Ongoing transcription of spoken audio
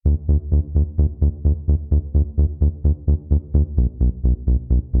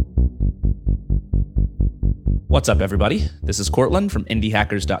What's up, everybody? This is Cortland from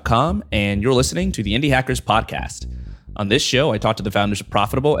IndieHackers.com, and you're listening to the Indie Hackers podcast. On this show, I talk to the founders of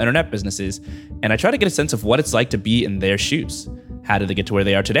profitable internet businesses, and I try to get a sense of what it's like to be in their shoes. How did they get to where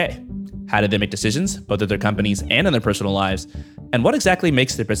they are today? How did they make decisions, both at their companies and in their personal lives? And what exactly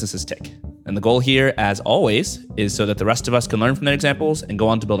makes their businesses tick? And the goal here, as always, is so that the rest of us can learn from their examples and go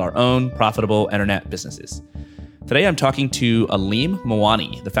on to build our own profitable internet businesses. Today, I'm talking to Aleem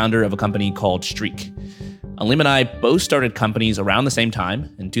Mawani, the founder of a company called Streak. Aleem and I both started companies around the same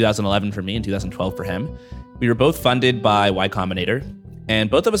time, in 2011 for me and 2012 for him. We were both funded by Y Combinator,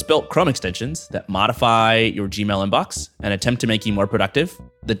 and both of us built Chrome extensions that modify your Gmail inbox and attempt to make you more productive.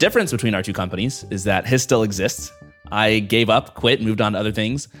 The difference between our two companies is that his still exists. I gave up, quit, moved on to other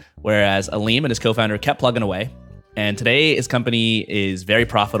things, whereas Aleem and his co-founder kept plugging away. And today, his company is very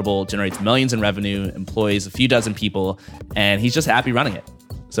profitable, generates millions in revenue, employs a few dozen people, and he's just happy running it.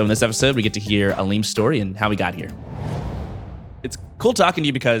 So in this episode, we get to hear Aleem's story and how we got here. It's cool talking to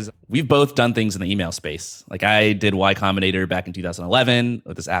you because we've both done things in the email space. Like I did Y Combinator back in 2011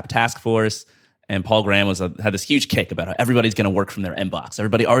 with this app Task Force, and Paul Graham had this huge kick about how everybody's going to work from their inbox.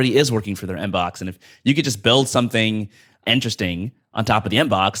 Everybody already is working for their inbox. And if you could just build something interesting on top of the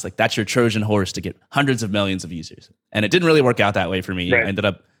inbox, like that's your Trojan horse to get hundreds of millions of users. And it didn't really work out that way for me. Right. I ended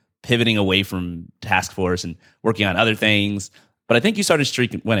up pivoting away from Task Force and working on other things. But I think you started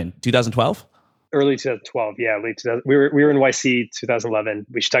Streak when, in 2012? Early 2012, yeah. Late 2000. We were in YC 2011.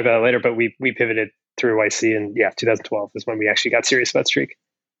 We should talk about that later, but we pivoted through YC, and 2012 is when we actually got serious about Streak.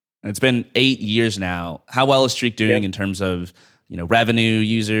 It's been 8 years now. How well is Streak doing in terms of revenue,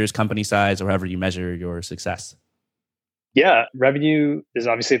 users, company size, or however you measure your success? Yeah, revenue is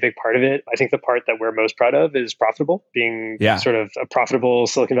obviously a big part of it. I think the part that we're most proud of is profitable, being sort of a profitable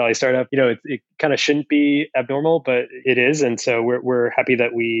Silicon Valley startup. It kind of shouldn't be abnormal, but it is. And so we're happy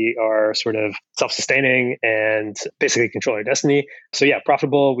that we are sort of self-sustaining and basically control our destiny. So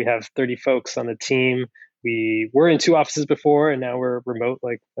profitable. We have 30 folks on the team. We were in 2 offices before, and now we're remote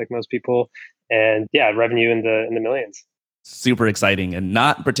like most people. And revenue in the millions. Super exciting and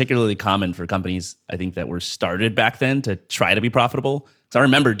not particularly common for companies, I think, that were started back then to try to be profitable. So I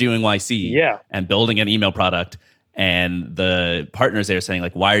remember doing YC and building an email product, and the partners there saying,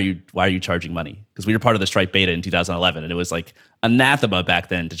 like, why are you charging money? Because we were part of the Stripe beta in 2011, and it was like anathema back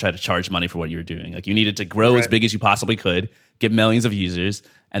then to try to charge money for what you were doing. Like you needed to grow as big as you possibly could, get millions of users,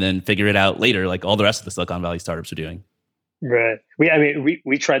 and then figure it out later, like all the rest of the Silicon Valley startups are doing. Right.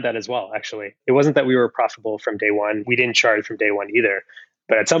 We tried that as well, actually. It wasn't that we were profitable from day one. We didn't charge from day one either.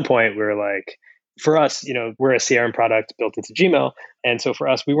 But at some point, we were like, for us, we're a CRM product built into Gmail. And so for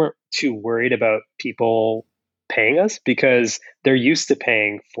us, we weren't too worried about people paying us because they're used to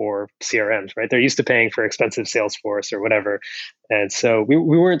paying for CRMs, right? They're used to paying for expensive Salesforce or whatever. And so we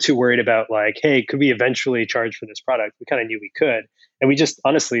weren't too worried about like, hey, could we eventually charge for this product? We kind of knew we could. And we just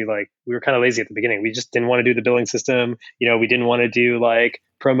honestly, we were kind of lazy at the beginning. We just didn't want to do the billing system. We didn't want to do like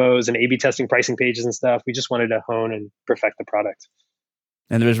promos and A/B testing pricing pages and stuff. We just wanted to hone and perfect the product.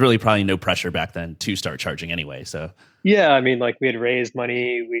 And there was really probably no pressure back then to start charging anyway. So we had raised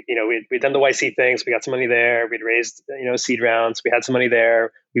money. We'd done the YC things. We got some money there. We'd raised seed rounds. We had some money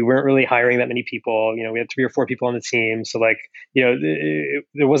there. We weren't really hiring that many people. We had 3 or 4 people on the team. So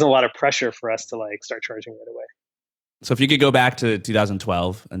there wasn't a lot of pressure for us to start charging right away. So if you could go back to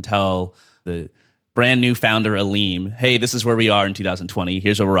 2012 and tell the brand new founder, Aleem, hey, this is where we are in 2020.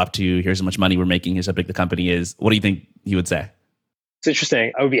 Here's what we're up to. Here's how much money we're making. Here's how big the company is. What do you think he would say? It's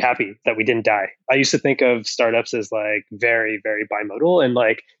interesting. I would be happy that we didn't die. I used to think of startups as very, very bimodal. And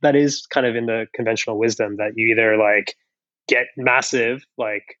that is kind of in the conventional wisdom that you either get massive,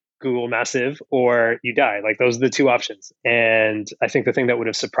 like Google massive, or you die. Those are the 2 options. And I think the thing that would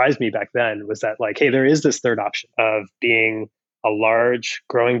have surprised me back then was that hey, there is this third option of being a large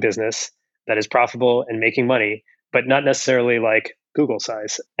growing business that is profitable and making money, but not necessarily Google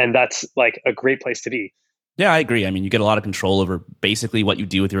size. And that's a great place to be. Yeah, I agree. You get a lot of control over basically what you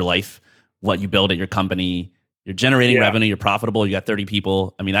do with your life, what you build at your company. You're generating revenue, you're profitable, you got 30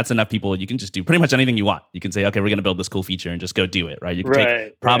 people. That's enough people. You can just do pretty much anything you want. You can say, okay, we're going to build this cool feature and just go do it, right? You can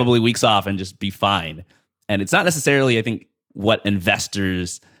take probably weeks off and just be fine. And it's not necessarily, I think, what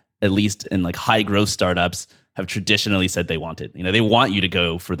investors, at least in high growth startups, have traditionally said they wanted. They want you to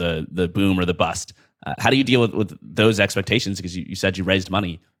go for the boom or the bust. How do you deal with those expectations? Because you said you raised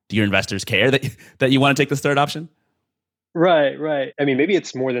money. Do your investors care that you want to take this third option? Right. Maybe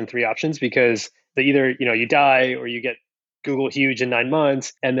it's more than 3 options because they either, you die or you get Google huge in 9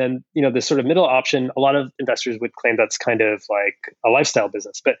 months. And then, the sort of middle option, a lot of investors would claim that's kind of like a lifestyle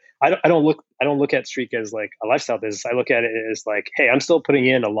business. But I don't look at Streak as like a lifestyle business. I look at it as hey, I'm still putting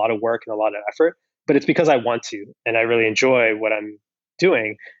in a lot of work and a lot of effort, but it's because I want to and I really enjoy what I'm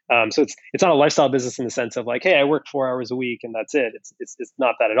doing. So it's not a lifestyle business in the sense of like, hey, I work 4 hours a week and that's it. It's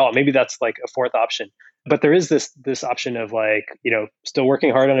not that at all. Maybe that's like a fourth option, but there is this option of like, still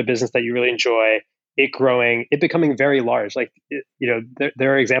working hard on a business that you really enjoy, it growing, it becoming very large. Like,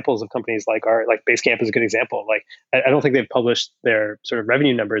 there are examples of companies like Basecamp is a good example. Like, I don't think they've published their sort of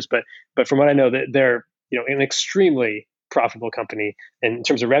revenue numbers, but from what I know, that they're an extremely profitable company in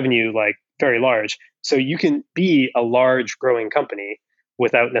terms of revenue, like very large. So you can be a large growing company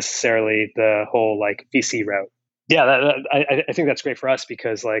without necessarily the whole like VC route. Yeah, I think that's great for us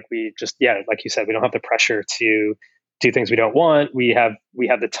because like we just, like you said, we don't have the pressure to do things we don't want. We have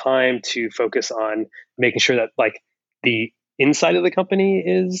the time to focus on making sure that like the inside of the company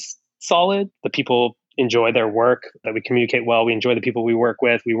is solid, the people enjoy their work, that we communicate well, we enjoy the people we work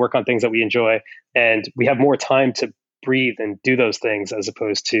with, we work on things that we enjoy, and we have more time to breathe and do those things as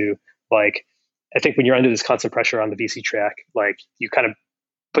opposed to like, I think when you're under this constant pressure on the VC track, like you kind of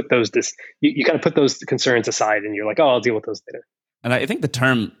put you kind of put those concerns aside and you're like, oh, I'll deal with those later. And I think the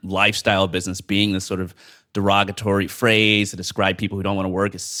term lifestyle business being this sort of derogatory phrase to describe people who don't want to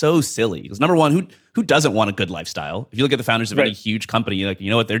work is so silly. Because number one, who doesn't want a good lifestyle? If you look at the founders of any huge company, like,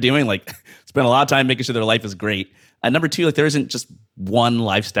 you know what they're doing? Like, spend a lot of time making sure their life is great. And number two, like, there isn't just one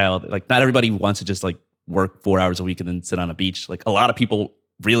lifestyle. Like, not everybody wants to just like work 4 hours a week and then sit on a beach. Like, a lot of people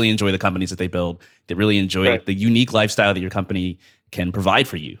really enjoy the companies that they build. They really enjoy like, the unique lifestyle that your company can provide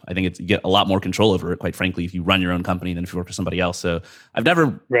for you. I think you get a lot more control over it, quite frankly, if you run your own company than if you work for somebody else. So I've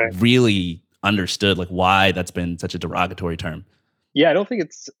never really understood like why that's been such a derogatory term. Yeah, I don't think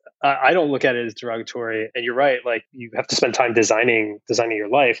I don't look at it as derogatory. And you're right, like you have to spend time designing your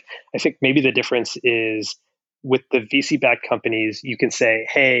life. I think maybe the difference is with the VC-backed companies, you can say,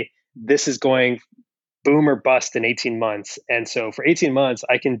 hey, this is going boom or bust in 18 months. And so for 18 months,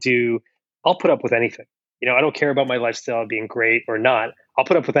 I'll put up with anything. I don't care about my lifestyle being great or not. I'll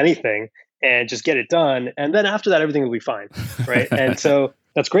put up with anything and just get it done. And then after that, everything will be fine. Right. And so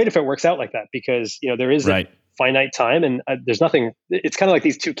that's great if it works out like that, because, there is a finite time and there's nothing. It's kind of like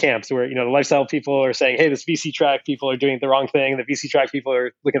these two camps where, the lifestyle people are saying, hey, this VC track people are doing the wrong thing. The VC track people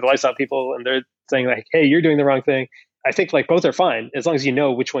are looking at the lifestyle people and they're saying like, hey, you're doing the wrong thing. I think like both are fine as long as you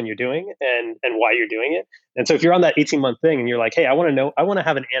know which one you're doing and why you're doing it. And so if you're on that 18-month thing and you're like, hey, I want to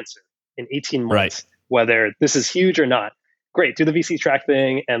have an answer in 18 months. Whether this is huge or not, great, do the VC track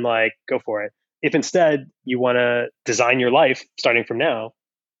thing and like go for it. If instead you want to design your life starting from now,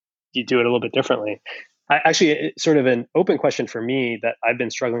 you do it a little bit differently. Actually, sort of an open question for me that I've been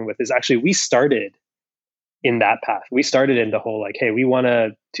struggling with is actually we started in that path. We started in the whole like, hey, we want to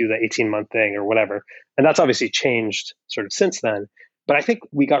do the 18-month thing or whatever. And that's obviously changed sort of since then. But I think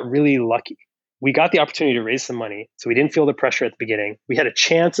we got really lucky. We got the opportunity to raise some money. So we didn't feel the pressure at the beginning. We had a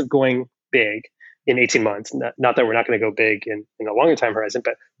chance of going big in 18 months. Not that we're not going to go big in a longer time horizon,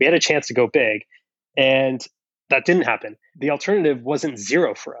 but we had a chance to go big. And that didn't happen. The alternative wasn't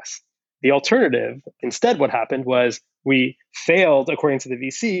zero for us. The alternative, instead, what happened was we failed according to the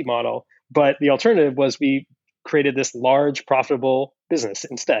VC model, but the alternative was we created this large profitable business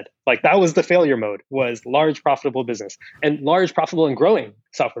instead. Like that was the failure mode, was large profitable business and large profitable and growing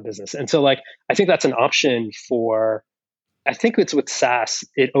software business. And so like, I think that's an option I think it's with SaaS,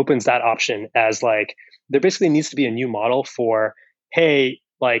 it opens that option as like, there basically needs to be a new model for, hey,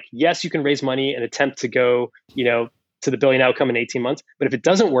 like, yes, you can raise money and attempt to go, to the billion outcome in 18 months. But if it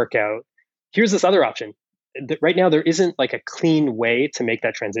doesn't work out, here's this other option. Right now, there isn't like a clean way to make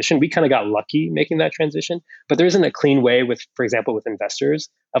that transition. We kind of got lucky making that transition, but there isn't a clean way with, for example, with investors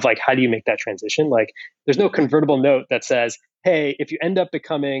of like, how do you make that transition? Like, there's no convertible note that says, hey, if you end up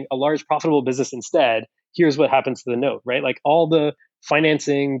becoming a large profitable business instead, here's what happens to the note, right? Like all the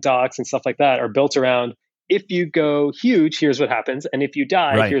financing docs and stuff like that are built around, if you go huge, here's what happens. And if you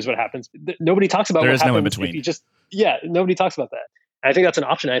die, here's what happens. Nobody talks about what happens. No in between. Nobody talks about that. And I think that's an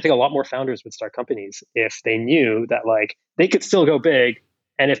option. I think a lot more founders would start companies if they knew that like they could still go big.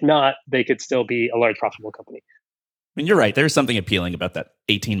 And if not, they could still be a large profitable company. I mean, you're right. There's something appealing about that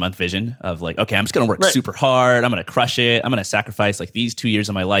 18-month vision of like, okay, I'm just going to work super hard. I'm going to crush it. I'm going to sacrifice like these 2 years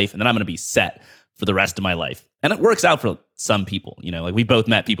of my life, and then I'm going to be set for the rest of my life. And it works out for some people, like we both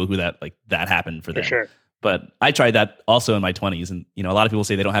met people who that happened for them. For sure. But I tried that also in my 20s. And, a lot of people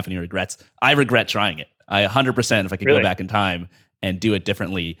say they don't have any regrets. I regret trying it. I 100%, if I could go back in time and do it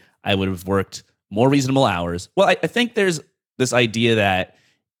differently, I would have worked more reasonable hours. Well, I think there's this idea that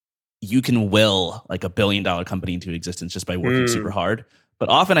you can will like $1 billion company into existence just by working super hard. But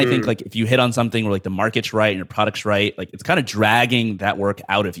often I think like if you hit on something where like the market's right and your product's right, like it's kind of dragging that work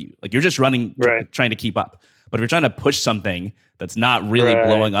out of you. Like you're just running, trying to keep up. But if you're trying to push something that's not really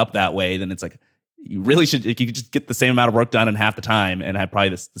blowing up that way, then it's like, you really should, you could just get the same amount of work done in half the time and have probably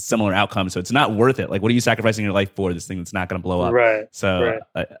this similar outcome. So it's not worth it. Like, what are you sacrificing your life for? This thing that's not going to blow up. Right. So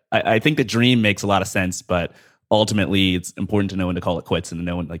right. I think the dream makes a lot of sense, but ultimately it's important to know when to call it quits and to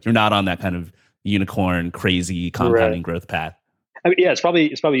know when, like, you're not on that kind of unicorn, crazy compounding growth path. I mean, yeah, it's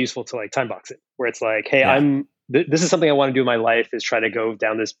probably useful to like time box it, where it's like, hey, this is something I want to do in my life, is try to go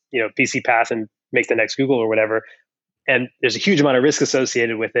down this, VC path and make the next Google or whatever. And there's a huge amount of risk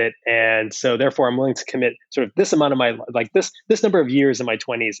associated with it. And so therefore I'm willing to commit sort of this amount of my, like this number of years in my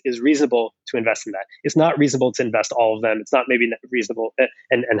 20s is reasonable to invest in that. It's not reasonable to invest all of them. It's not maybe reasonable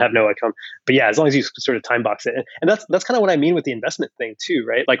and have no outcome. But yeah, as long as you sort of time box it. And that's kind of what I mean with the investment thing too,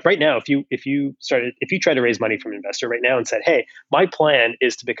 right? Like right now, if you try to raise money from an investor right now and said, hey, my plan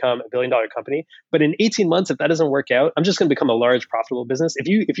is to become $1 billion company, but in 18 months, if that doesn't work out, I'm just going to become a large profitable business.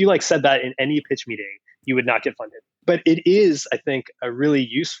 If you like said that in any pitch meeting, you would not get funded. But it is, I think, a really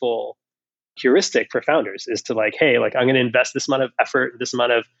useful heuristic for founders, is to like, hey, like I'm going to invest this amount of effort, this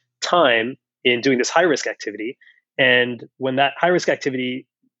amount of time in doing this high risk activity. And when that high risk activity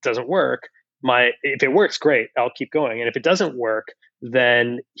doesn't work, if it works, great, I'll keep going. And if it doesn't work,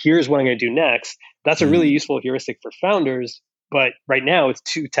 then here's what I'm going to do next. That's a really useful heuristic for founders. But right now it's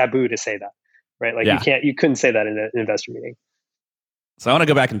too taboo to say that, right? Like you couldn't say that in an investor meeting. So I want to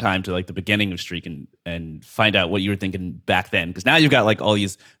go back in time to like the beginning of Streak and find out what you were thinking back then. Because now you've got like all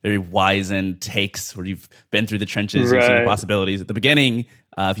these very wizened takes where you've been through the trenches, you've seen the possibilities. At the beginning,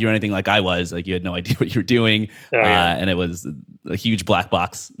 if you were anything like I was, like you had no idea what you were doing. And it was a huge black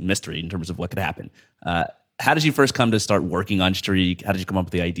box mystery in terms of what could happen. How did you first come to start working on Streak? How did you come up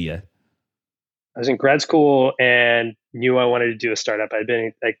with the idea? I was in grad school and knew I wanted to do a startup. I'd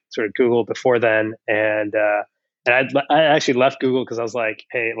been like sort of Google before then. And I actually left Google because I was like,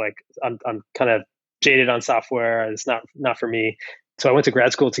 hey, like I'm kind of jaded on software. It's not for me. So I went to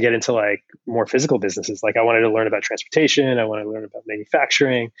grad school to get into like more physical businesses. Like I wanted to learn about transportation. I wanted to learn about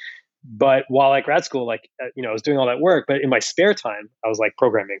manufacturing. But while at grad school, like, I was doing all that work, but in my spare time, I was like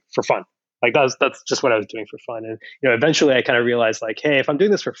programming for fun. Like that's just what I was doing for fun. And, eventually I kind of realized like, hey, if I'm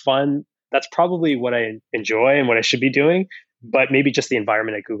doing this for fun, that's probably what I enjoy and what I should be doing. But maybe just the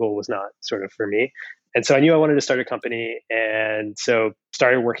environment at Google was not sort of for me. And so I knew I wanted to start a company. And so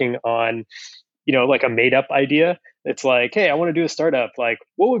started working on, like a made up idea. It's like, hey, I want to do a startup. Like,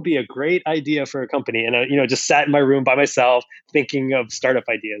 what would be a great idea for a company? And I, just sat in my room by myself thinking of startup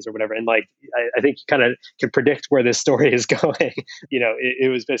ideas or whatever. And like, I think you kind of can predict where this story is going.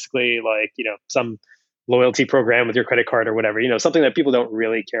 It was basically like, some loyalty program with your credit card or whatever, something that people don't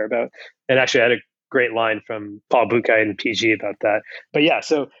really care about. And actually I had a great line from Paul Buchheit and PG about that. But yeah,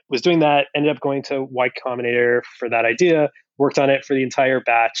 so was doing that, ended up going to Y Combinator for that idea, worked on it for the entire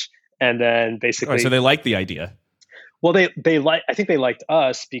batch. And then basically, so they liked the idea. Well, I think they liked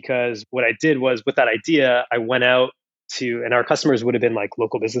us because what I did was with that idea, I went out to, and our customers would have been like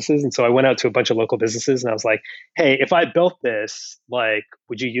local businesses. And so I went out to a bunch of local businesses and I was like, hey, if I built this, like,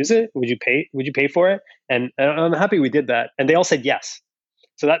 would you use it? Would you pay for it? And I'm happy we did that. And they all said yes.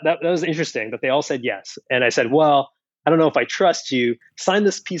 So that was interesting that they all said yes. And I said, well, I don't know if I trust you. Sign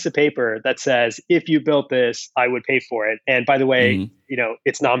this piece of paper that says, if you built this, I would pay for it. And by the way,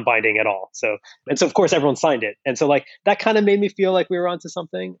 it's non-binding at all. So of course everyone signed it. And so like that kind of made me feel like we were onto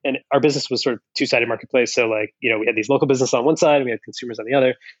something. And our business was sort of two-sided marketplace. So like, we had these local business on one side and we had consumers on the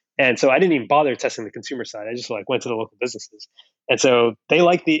other. And so I didn't even bother testing the consumer side. I just like went to the local businesses. And so they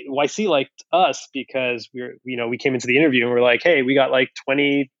liked YC liked us because we came into the interview and we're like, hey, we got like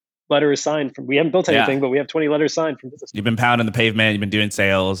 20 letters signed from, we haven't built anything, but we have 20 letters signed from business. You've been pounding the pavement, you've been doing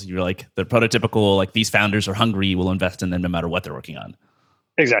sales, you're like the prototypical, like these founders are hungry, we'll invest in them no matter what they're working on.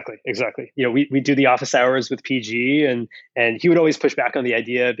 Exactly. We do the office hours with PG and he would always push back on the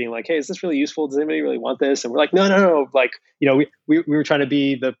idea being like, hey, is this really useful? Does anybody really want this? And we're like, no. Like, we were trying to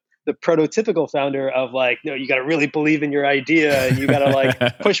be the prototypical founder of like, no, you got to really believe in your idea and you got to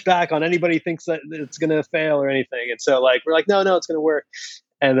like push back on anybody who thinks that it's going to fail or anything. And so like, we're like, no, it's going to work.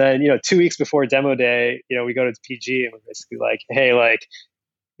 And then, 2 weeks before demo day, we go to PG and we're basically like, hey, like,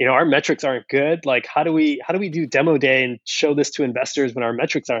 our metrics aren't good. Like, how do we do demo day and show this to investors when our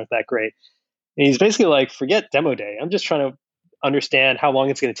metrics aren't that great? And he's basically like, forget demo day. I'm just trying to understand how long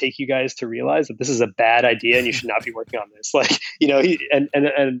it's going to take you guys to realize that this is a bad idea and you should not be working on this. Like,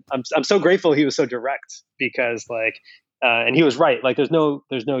 and I'm so grateful he was so direct because like, and he was right. Like, there's no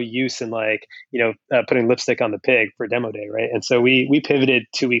use in like, putting lipstick on the pig for demo day, right? And so we pivoted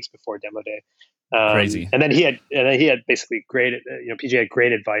 2 weeks before demo day. Crazy. And then he had basically great, PG had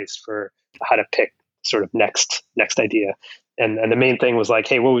great advice for how to pick sort of next idea. And the main thing was like,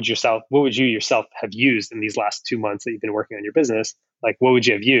 hey, what would you yourself have used in these last 2 months that you've been working on your business? Like, what would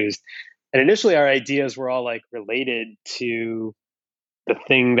you have used? And initially our ideas were all like related to the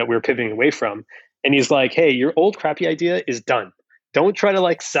thing that we were pivoting away from. And he's like, hey, your old crappy idea is done. Don't try to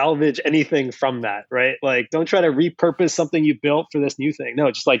like salvage anything from that, right? Like, don't try to repurpose something you built for this new thing.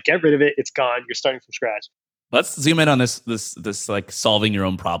 No, just like get rid of it. It's gone. You're starting from scratch. Let's zoom in on this like solving your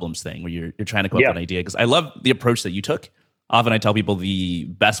own problems thing where you're trying to come up Yeah. with an idea, because I love the approach that you took. Often I tell people the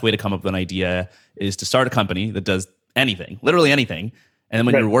best way to come up with an idea is to start a company that does anything, literally anything. And then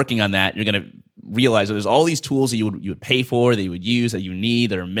when Right. you're working on that, you're going to realize that there's all these tools that you would pay for, that you would use, that you need,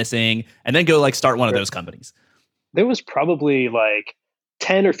 that are missing, and then go like start one of Right. those companies. There was probably like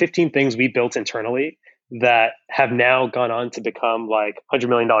 10 or 15 things we built internally that have now gone on to become like $100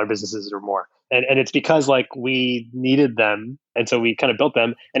 million businesses or more. And it's because like we needed them. And so we kind of built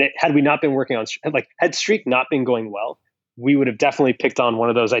them. And had we not been working on, like had Streak not been going well, we would have definitely picked on one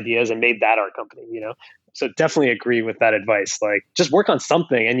of those ideas and made that our company, you know? So definitely agree with that advice. Like just work on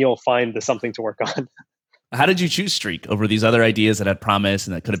something and you'll find the something to work on. How did you choose Streak over these other ideas that had promise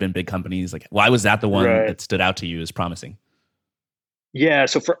and that could have been big companies? Like, why was that the one Right. that stood out to you as promising? Yeah.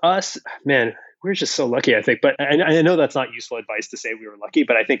 So for us, man, we're just so lucky, I think. But I know that's not useful advice to say we were lucky,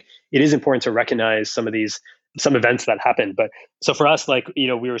 but I think it is important to recognize some events that happened. But so for us, like, you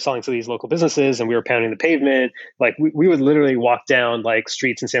know, we were selling to these local businesses and we were pounding the pavement. Like we would literally walk down like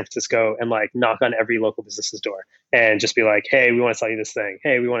streets in San Francisco and like knock on every local business's door and just be like, hey, we want to sell you this thing.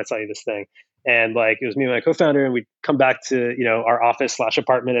 Hey, we want to sell you this thing. And like it was me and my co-founder, and we'd come back to, you know, our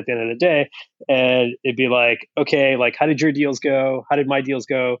office/apartment at the end of the day, and it'd be like, okay, like how did your deals go? How did my deals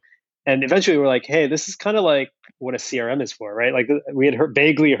go? And eventually we're like, hey, this is kind of like what a CRM is for, right? Like we had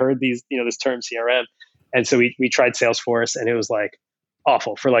vaguely heard these, you know, this term CRM. And so we tried Salesforce, and it was like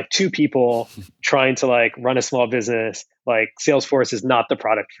awful for like two people trying to like run a small business. Like Salesforce is not the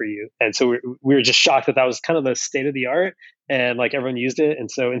product for you. And so we were just shocked that was kind of the state of the art, and like everyone used it.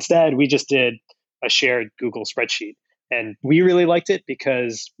 And so instead we just did a shared Google spreadsheet, and we really liked it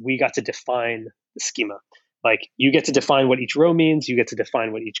because we got to define the schema. Like you get to define what each row means, you get to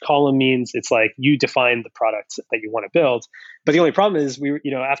define what each column means. It's like you define the products that you want to build. But the only problem is you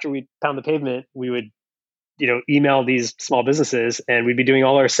know, after we pound the pavement, we would, you know, email these small businesses, and we'd be doing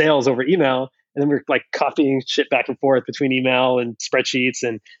all our sales over email. And then we're like copying shit back and forth between email and spreadsheets,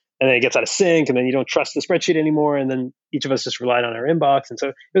 and then it gets out of sync, and then you don't trust the spreadsheet anymore. And then each of us just relied on our inbox. And so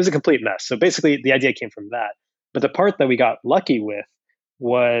it was a complete mess. So basically the idea came from that. But the part that we got lucky with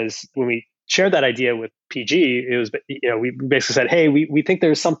was when we shared that idea with PG, it was, you know, we basically said, hey, we think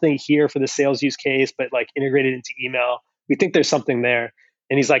there's something here for the sales use case, but like integrated into email. We think there's something there.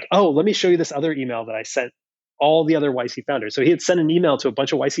 And he's like, oh, let me show you this other email that I sent all the other YC founders. So he had sent an email to a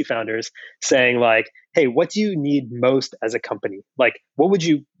bunch of YC founders saying like, hey, what do you need most as a company? Like, what would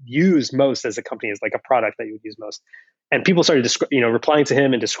you use most as a company, as like a product that you would use most? And people started, you know, replying to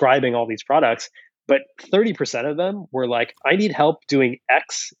him and describing all these products. But 30% of them were like, I need help doing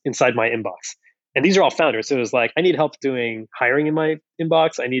X inside my inbox. And these are all founders. So it was like, I need help doing hiring in my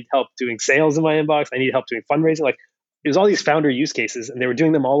inbox. I need help doing sales in my inbox. I need help doing fundraising. Like it was all these founder use cases, and they were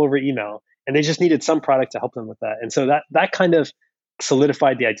doing them all over email. And they just needed some product to help them with that. And so that kind of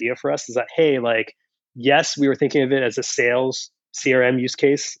solidified the idea for us, is that, hey, like, yes, we were thinking of it as a sales CRM use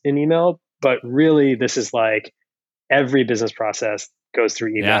case in email, but really this is like every business process goes through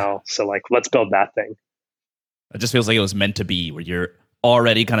email. Yeah. So like, let's build that thing. It just feels like it was meant to be, where you're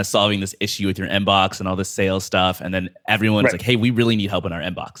already kind of solving this issue with your inbox and all this sales stuff. And then everyone's Right. like, hey, we really need help in our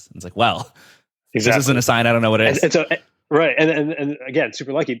inbox. And it's like, well, Exactly. this isn't a sign. I don't know what it is. And so, right. And again,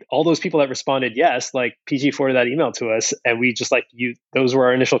 super lucky. All those people that responded yes, like PG forwarded that email to us, and we just like those were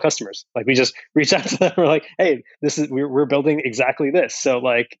our initial customers. Like we just reached out to them. We're like, hey, we're building exactly this. So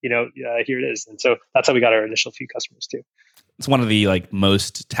like, you know, here it is. And so that's how we got our initial few customers too. It's one of the like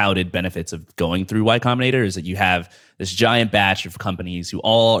most touted benefits of going through Y Combinator, is that you have this giant batch of companies who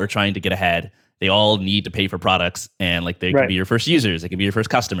all are trying to get ahead. They all need to pay for products, and like they can Right. be your first users, they can be your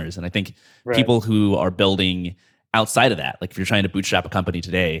first customers. And I think Right. people who are building outside of that, like if you're trying to bootstrap a company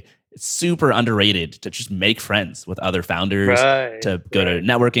today, it's super underrated to just make friends with other founders, Right. to go to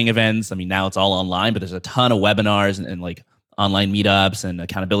networking events. I mean, now it's all online, but there's a ton of webinars and like online meetups and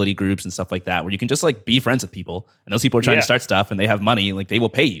accountability groups and stuff like that, where you can just like be friends with people, and those people are trying Yeah. to start stuff and they have money, like they will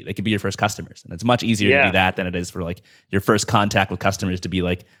pay you. They could be your first customers. And it's much easier to Yeah. do that than it is for like your first contact with customers to be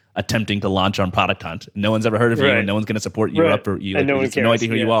like attempting to launch on Product Hunt. No one's ever heard of you, Right. and no one's going to support you Right. up, or you And no one have no cares. idea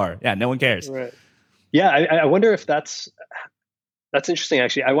who you Yeah. are. Yeah, no one cares. Right. Yeah. I wonder if that's interesting,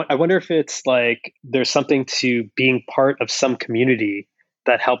 actually. I wonder if it's like there's something to being part of some community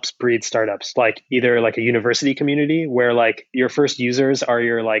that helps breed startups, like either like a university community where like your first users are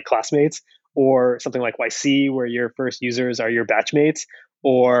your like classmates, or something like YC where your first users are your batchmates,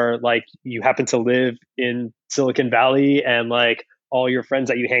 or like you happen to live in Silicon Valley and like all your friends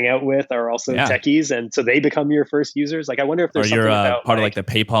that you hang out with are also Yeah. techies, and so they become your first users. Like I wonder if Or there's you're something about part of like like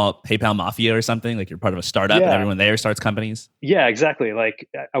the PayPal mafia or something. Like you're part of a startup and yeah, everyone there starts companies. yeah, exactly. Like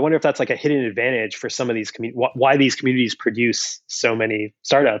I wonder if that's like a hidden advantage for some of these why these communities produce so many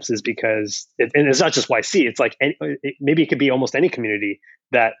startups is because and it's not just YC. It's like maybe it could be almost any community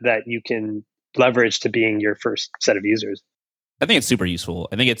that you can leverage to being your first set of users. I think it's super useful.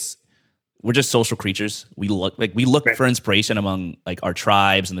 I think we're just social creatures. We look Right. for inspiration among like our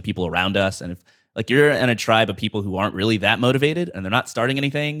tribes and the people around us. And if like you're in a tribe of people who aren't really that motivated and they're not starting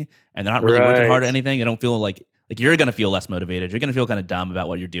anything and they're not really working hard at Right. anything, they don't feel like you're gonna feel less motivated. You're gonna feel kind of dumb about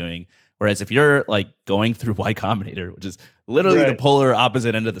what you're doing. Whereas if you're like going through Y Combinator, which is literally the Right. polar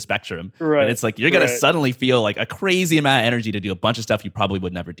opposite end of the spectrum, and Right. it's like you're gonna Right. suddenly feel like a crazy amount of energy to do a bunch of stuff you probably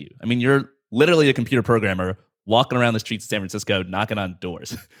would never do. I mean, you're literally a computer programmer walking around the streets of San Francisco, knocking on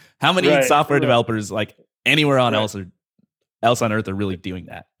doors. How many Right. software Right. developers like anywhere on Right. else on earth are really doing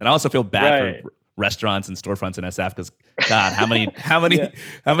that? And I also feel bad Right. for restaurants and storefronts in SF because God, how many Yeah. how many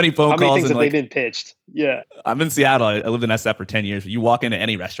phone How many calls things and have they like been pitched? Yeah. I'm in Seattle. I lived in SF for 10 years. You walk into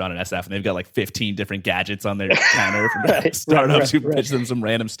any restaurant in SF and they've got like 15 different gadgets on their counter from Right. startups Right. who pitch them some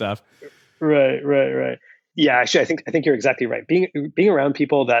random stuff. Right. Right. Right. Yeah. Actually, I think you're exactly right. Being around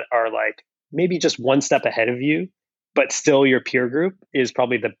people that are like maybe just one step ahead of you, but still your peer group is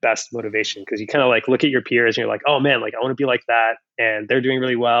probably the best motivation because you kind of like look at your peers and you're like, oh man, like I want to be like that, and they're doing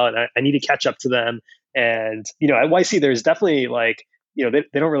really well, and I need to catch up to them. And at YC, there's definitely like they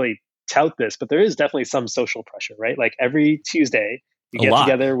don't really tout this, but there is definitely some social pressure, right? Like every Tuesday, you A get lot.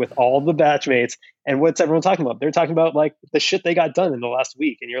 together with all the batchmates, and what's everyone talking about? They're talking about like the shit they got done in the last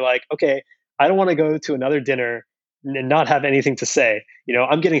week, and you're like, okay, I don't want to go to another dinner and not have anything to say.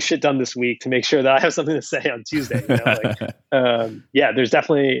 I'm getting shit done this week to make sure that I have something to say on Tuesday. Yeah, there's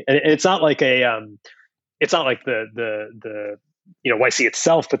definitely, and it's not like it's not like the YC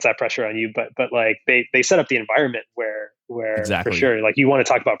itself puts that pressure on you, but like they set up the environment where Exactly. for sure, like you want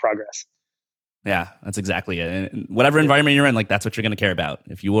to talk about progress. Yeah, that's exactly it. And whatever environment you're in, like that's what you're going to care about.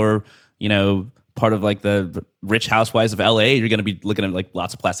 If you're, part of like the rich housewives of LA, you're going to be looking at like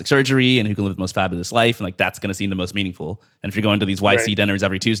lots of plastic surgery and who can live the most fabulous life. And like that's going to seem the most meaningful. And if you're going to these YC Right. dinners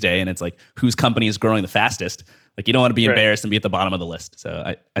every Tuesday and it's like whose company is growing the fastest, like you don't want to be Right. embarrassed and be at the bottom of the list. So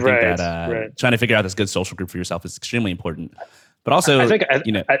I think Right. that Right. trying to figure out this good social group for yourself is extremely important. But also, I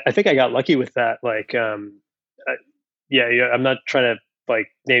think I got lucky with that. Like, yeah, I'm not trying to like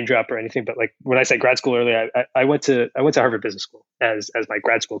name drop or anything, but like when I said grad school earlier, I went to Harvard Business School as my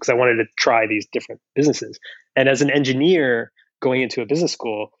grad school because I wanted to try these different businesses. And as an engineer going into a business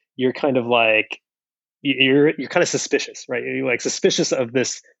school, you're kind of like you're kind of suspicious, right? You're like suspicious of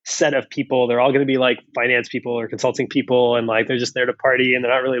this set of people. They're all going to be like finance people or consulting people, and like they're just there to party and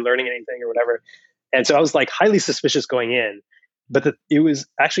they're not really learning anything or whatever. And so I was like highly suspicious going in. But it was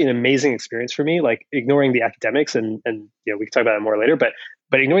actually an amazing experience for me, like ignoring the academics and we can talk about it more later, but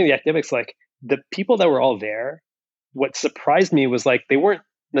ignoring the academics, like the people that were all there, what surprised me was like they weren't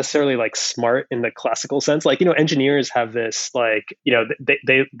necessarily like smart in the classical sense. Like, engineers have this like,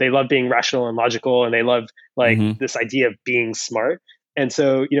 they love being rational and logical, and they love like this idea of being smart. And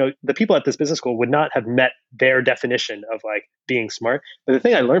so, the people at this business school would not have met their definition of like being smart. But the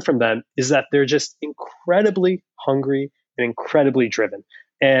thing I learned from them is that they're just incredibly hungry and incredibly driven.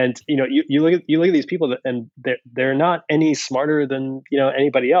 And you look at these people and they're not any smarter than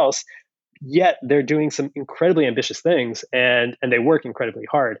anybody else, yet they're doing some incredibly ambitious things and they work incredibly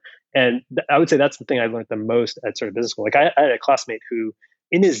hard. And I would say that's the thing I learned the most at sort of business school. Like I had a classmate who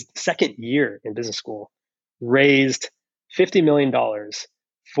in his second year in business school raised $50 million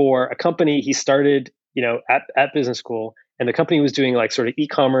for a company he started at business school, and the company was doing like sort of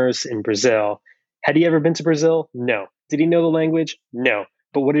e-commerce in Brazil. Had he ever been to Brazil? No. Did he know the language? No.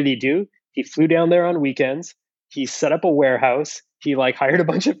 But what did he do? He flew down there on weekends. He set up a warehouse. He like hired a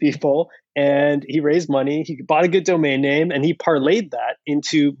bunch of people and he raised money. He bought a good domain name and he parlayed that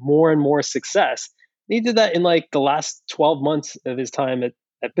into more and more success. And he did that in like the last 12 months of his time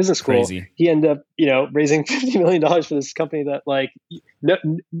at business school. Crazy. He ended up, raising $50 million for this company that like, no,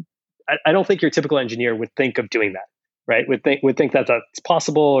 I don't think your typical engineer would think of doing that. Right? Would think that that's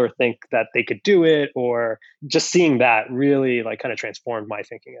possible, or think that they could do it, or just seeing that really like kind of transformed my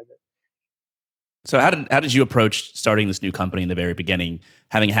thinking of it. So how did you approach starting this new company in the very beginning,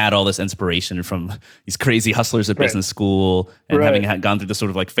 having had all this inspiration from these crazy hustlers at business school and having gone through this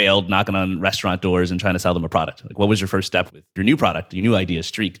sort of like failed knocking on restaurant doors and trying to sell them a product? Like, what was your first step with your new product, your new idea,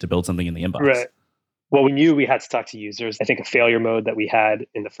 Streak, to build something in the inbox? Right. Well, we knew we had to talk to users. I think a failure mode that we had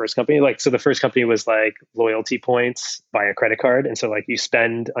in the first company, so the first company was like loyalty points via credit card. And so like you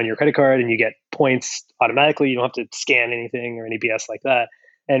spend on your credit card and you get points automatically. You don't have to scan anything or any BS like that.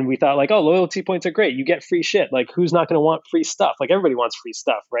 And we thought like, oh, loyalty points are great. You get free shit. Like who's not going to want free stuff? Like everybody wants free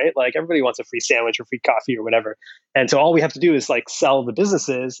stuff, right? Like everybody wants a free sandwich or free coffee or whatever. And so all we have to do is like sell the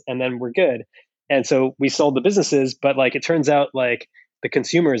businesses and then we're good. And so we sold the businesses, but like it turns out like the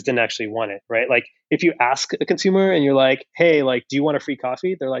consumers didn't actually want it, right? Like if you ask a consumer and you're like, hey, like, do you want a free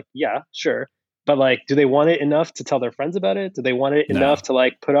coffee? They're like, yeah, sure. But like, do they want it enough to tell their friends about it? Do they want it No. enough to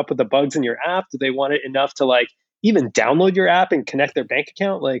like put up with the bugs in your app? Do they want it enough to like even download your app and connect their bank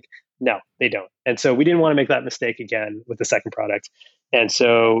account? Like, no, they don't. And so we didn't want to make that mistake again with the second product. And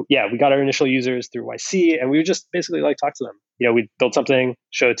so, yeah, we got our initial users through YC and we would just basically like talk to them. We'd build something,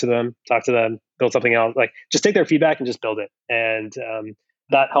 show it to them, talk to them, build something else, like just take their feedback and just build it. And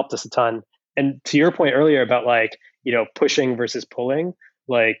that helped us a ton. And to your point earlier about like, pushing versus pulling,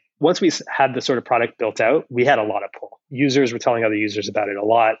 like once we had the sort of product built out, we had a lot of pull. Users were telling other users about it a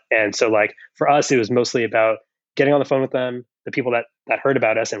lot. And so like for us, it was mostly about getting on the phone with them, the people that heard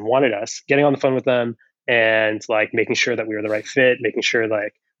about us and wanted us, getting on the phone with them and like making sure that we were the right fit, making sure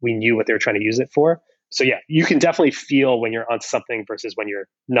like we knew what they were trying to use it for. So yeah, you can definitely feel when you're onto something versus when you're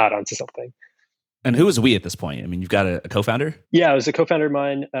not onto something. And who is we at this point? I mean, you've got a co-founder? Yeah, it was a co-founder of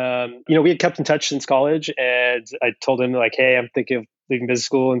mine. We had kept in touch since college and I told him like, hey, I'm thinking of leaving business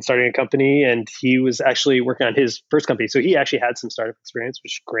school and starting a company. And he was actually working on his first company. So he actually had some startup experience,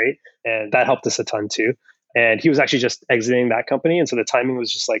 which is great. And that helped us a ton too. And he was actually just exiting that company. And so the timing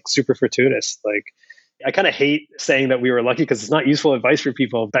was just like super fortuitous. Like I kind of hate saying that we were lucky because it's not useful advice for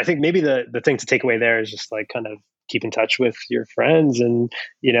people. But I think maybe the thing to take away there is just like kind of keep in touch with your friends and,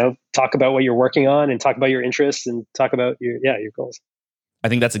 talk about what you're working on and talk about your interests and talk about your goals. I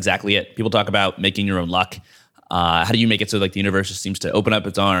think that's exactly it. People talk about making your own luck. How do you make it so like the universe just seems to open up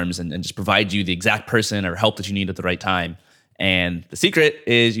its arms and just provide you the exact person or help that you need at the right time? And the secret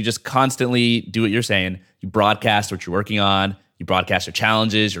is you just constantly do what you're saying. You broadcast what you're working on. You broadcast your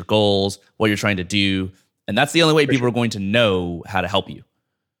challenges, your goals, what you're trying to do. And that's the only way people are going to know how to help you.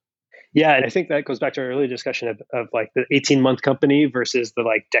 Yeah, and I think that goes back to our earlier discussion of like the 18-month company versus the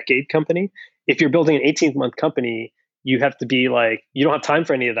like decade company. If you're building an 18-month company, you have to be like, you don't have time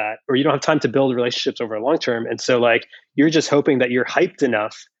for any of that, or you don't have time to build relationships over a long term. And so like, you're just hoping that you're hyped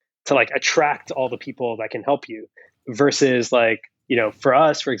enough to like attract all the people that can help you versus like, for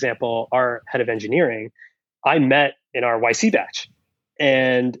us, for example, our head of engineering, I met in our YC batch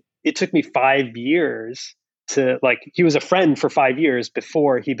and it took me 5 years to like, he was a friend for 5 years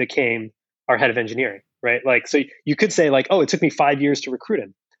before he became our head of engineering, right? Like, so you could say like, oh, it took me 5 years to recruit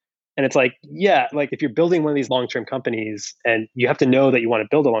him. And it's like, yeah, like if you're building one of these long-term companies and you have to know that you want to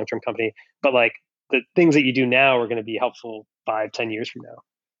build a long-term company, but like the things that you do now are going to be helpful 5-10 years from now.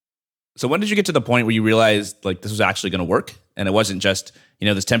 So when did you get to the point where you realized like this was actually going to work? And it wasn't just,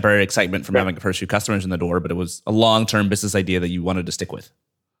 this temporary excitement from having a first few customers in the door, but it was a long-term business idea that you wanted to stick with.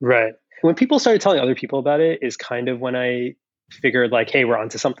 Right. When people started telling other people about it is kind of when I figured like, hey, we're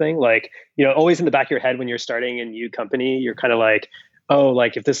onto something. Like, always in the back of your head when you're starting a new company, you're kind of like, oh,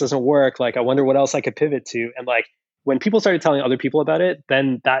 like if this doesn't work, like I wonder what else I could pivot to. And like when people started telling other people about it,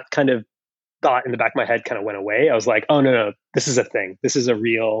 then that kind of thought in the back of my head kind of went away. I was like, oh, no, this is a thing. This is a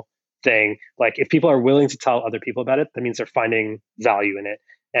real thing. Like if people are willing to tell other people about it, that means they're finding value in it.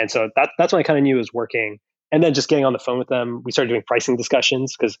 And so that's when I kind of knew it was working. And then just getting on the phone with them, we started doing pricing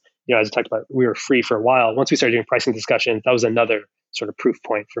discussions because, as I talked about, we were free for a while. Once we started doing pricing discussions, that was another sort of proof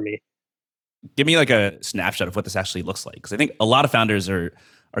point for me. Give me like a snapshot of what this actually looks like. Because I think a lot of founders are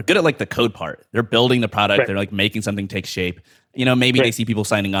good at like the code part. They're building the product. Right. They're like making something take shape. Maybe they see people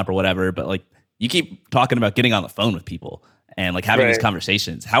signing up or whatever, but like you keep talking about getting on the phone with people and like having these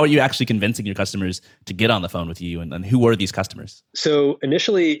conversations. How are you actually convincing your customers to get on the phone with you? And who are these customers? So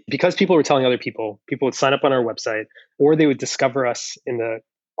initially, because people were telling other people would sign up on our website or they would discover us in the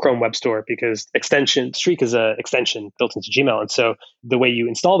Chrome Web Store because Streak is an extension built into Gmail. And so the way you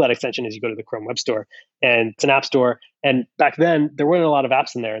install that extension is you go to the Chrome Web Store and it's an app store. And back then there weren't a lot of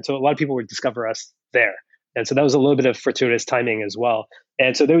apps in there. And so a lot of people would discover us there. And so that was a little bit of fortuitous timing as well.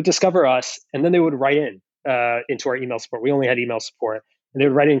 And so they would discover us and then they would write in into our email support. We only had email support. And they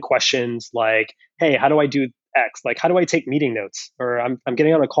would write in questions like, hey, how do I do X? Like, how do I take meeting notes? Or I'm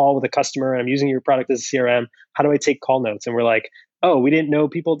getting on a call with a customer and I'm using your product as a CRM. How do I take call notes? And we're like, oh, we didn't know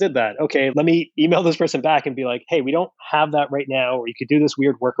people did that. Okay, let me email this person back and be like, hey, we don't have that right now. Or you could do this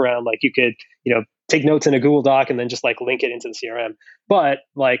weird workaround. Like you could, take notes in a Google Doc and then just like link it into the CRM. But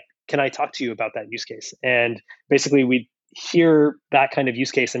like, can I talk to you about that use case? And basically we hear that kind of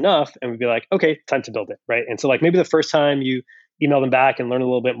use case enough and we'd be like, okay, time to build it, right? And so like maybe the first time you email them back and learn a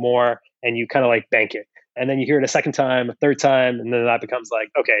little bit more and you kind of like bank it. And then you hear it a second time, a third time, and then that becomes like,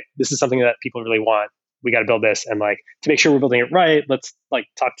 okay, this is something that people really want. We got to build this. And like to make sure we're building it right, let's like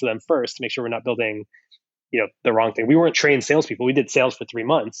talk to them first to make sure we're not building, the wrong thing. We weren't trained salespeople. We did sales for 3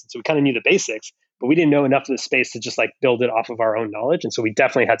 months. So we kind of knew the basics, but we didn't know enough of the space to just like build it off of our own knowledge. And so we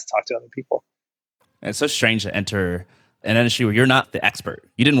definitely had to talk to other people. And it's so strange to enter an industry where you're not the expert.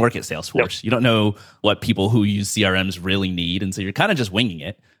 You didn't work at Salesforce. Nope. You don't know what people who use CRMs really need. And so you're kind of just winging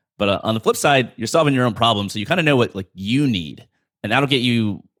it. But on the flip side, you're solving your own problem. So you kind of know what like you need. And that'll get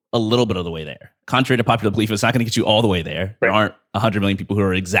you a little bit of the way there. Contrary to popular belief, it's not going to get you all the way there. There aren't 100 million people who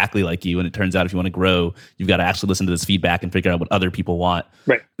are exactly like you. And it turns out if you want to grow, you've got to actually listen to this feedback and figure out what other people want.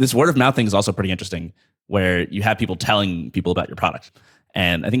 Right. This word of mouth thing is also pretty interesting, where you have people telling people about your product.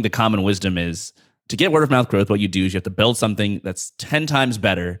 And I think the common wisdom is to get word of mouth growth, what you do is you have to build something that's 10 times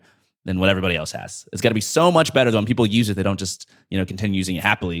better than what everybody else has. It's got to be so much better that when people use it, they don't just continue using it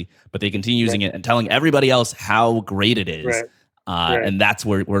happily, but they continue using it and telling everybody else how great it is. Right. And that's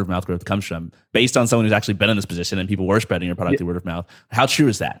where word of mouth growth comes from, based on someone who's actually been in this position and people were spreading your product through word of mouth. How true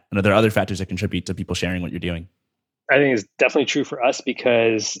is that? And are there other factors that contribute to people sharing what you're doing? I think it's definitely true for us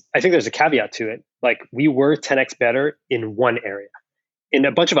because I think there's a caveat to it. Like we were 10x better in one area. In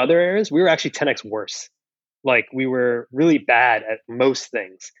a bunch of other areas, we were actually 10x worse. Like we were really bad at most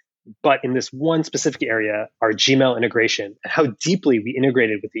things. But in this one specific area, our Gmail integration, how deeply we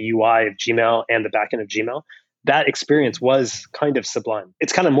integrated with the UI of Gmail and the backend of Gmail, that experience was kind of sublime.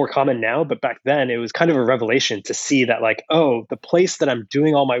 It's kind of more common now, but back then it was kind of a revelation to see that like, oh, the place that I'm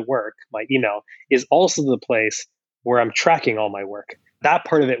doing all my work, my email, is also the place where I'm tracking all my work. That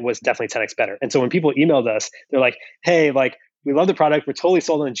part of it was definitely 10x better. And so when people emailed us, they're like, hey, like, we love the product. We're totally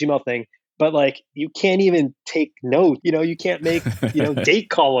sold on the Gmail thing. But like, you can't even take note, you can't make,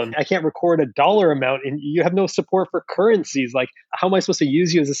 date column. I can't record a dollar amount and you have no support for currencies. Like, how am I supposed to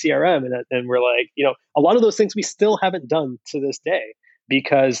use you as a CRM? And we're like, a lot of those things we still haven't done to this day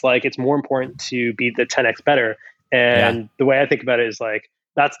because like, it's more important to be the 10x better. And the way I think about it is like,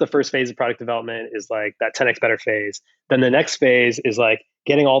 that's the first phase of product development is like that 10x better phase. Then the next phase is like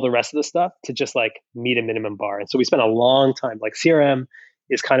getting all the rest of the stuff to just like meet a minimum bar. And so we spent a long time, like CRM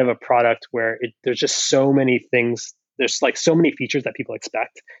is kind of a product where there's just so many things. There's like so many features that people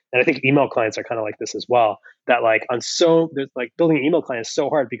expect. And I think email clients are kind of like this as well, that like there's like building an email client is so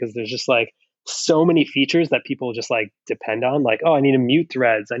hard because there's just like so many features that people just like depend on. Like, oh, I need to mute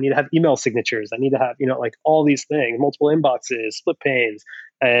threads. I need to have email signatures. I need to have, like all these things, multiple inboxes, split panes.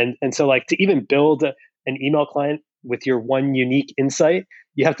 And so like to even build an email client with your one unique insight,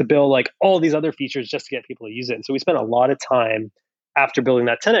 you have to build like all these other features just to get people to use it. And so we spent a lot of time after building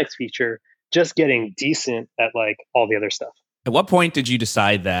that 10x feature, just getting decent at like all the other stuff. At what point did you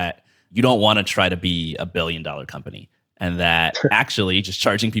decide that you don't want to try to be a $1 billion company and that actually just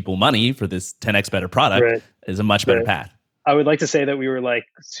charging people money for this 10x better product is a much better path? I would like to say that we were like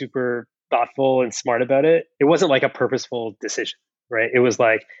super thoughtful and smart about it. It wasn't like a purposeful decision, right? It was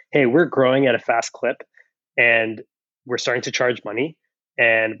like, hey, we're growing at a fast clip and we're starting to charge money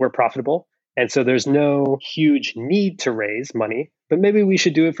and we're profitable. And so there's no huge need to raise money, but maybe we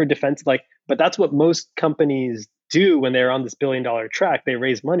should do it for defense. But that's what most companies do when they're on this $1 billion track, they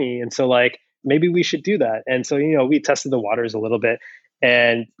raise money. And so like, maybe we should do that. And so, we tested the waters a little bit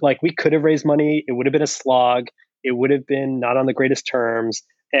and like, we could have raised money. It would have been a slog. It would have been not on the greatest terms.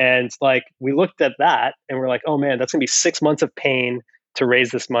 And like, we looked at that and we're like, oh man, that's gonna be 6 months of pain to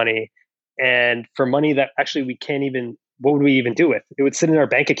raise this money. And for money that actually we can't even, what would we even do with? It would sit in our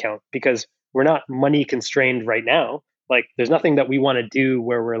bank account because we're not money constrained right now. Like there's nothing that we want to do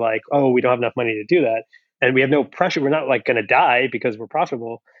where we're like, oh, we don't have enough money to do that. And we have no pressure. We're not like going to die because we're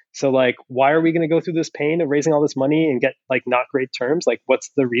profitable. So like, why are we going to go through this pain of raising all this money and get like not great terms? Like what's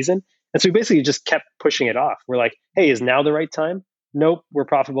the reason? And so we basically just kept pushing it off. We're like, hey, is now the right time? Nope, we're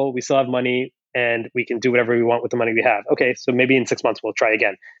profitable. We still have money and we can do whatever we want with the money we have. Okay, so maybe in 6 months we'll try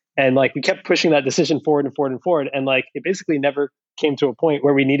again. And like we kept pushing that decision forward and forward and forward. And like it basically never came to a point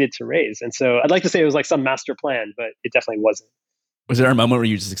where we needed to raise. And so I'd like to say it was like some master plan, but it definitely wasn't. Was there a moment where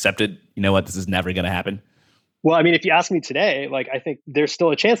you just accepted, you know what, this is never going to happen? Well, I mean, if you ask me today, like I think there's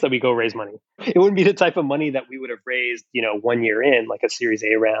still a chance that we go raise money. It wouldn't be the type of money that we would have raised, 1 year in, like a Series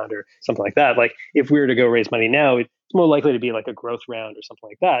A round or something like that. Like if we were to go raise money now, it's more likely to be like a growth round or something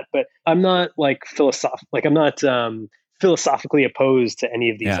like that. But I'm not like philosophically opposed to any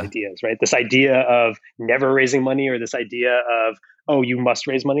of these ideas, right? This idea of never raising money or this idea of, oh, you must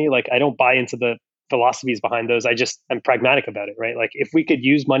raise money. Like I don't buy into the philosophies behind those. I'm pragmatic about it, right? Like if we could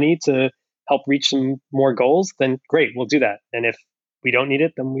use money to help reach some more goals, then great, we'll do that. And if we don't need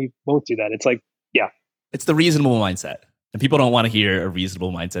it, then we won't do that. It's like, yeah. It's the reasonable mindset. And people don't want to hear a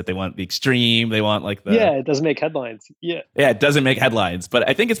reasonable mindset. They want the extreme. They want like the... Yeah, it doesn't make headlines. Yeah. Yeah, it doesn't make headlines. But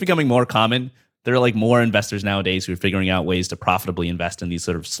I think it's becoming more common. There are like more investors nowadays who are figuring out ways to profitably invest in these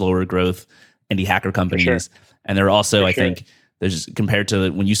sort of slower growth indie hacker companies. Sure. And there are also, I think, there's compared to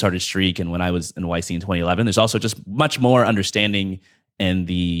when you started Streak and when I was in YC in 2011, there's also just much more understanding in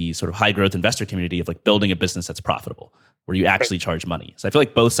the sort of high growth investor community of like building a business that's profitable, where you actually charge money. So I feel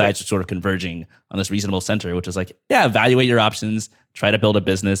like both sides are sort of converging on this reasonable center, which is like, yeah, evaluate your options, try to build a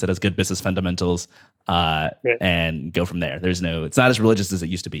business that has good business fundamentals, and go from there. It's not as religious as it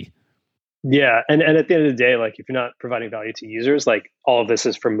used to be. Yeah. And at the end of the day, like if you're not providing value to users, like all of this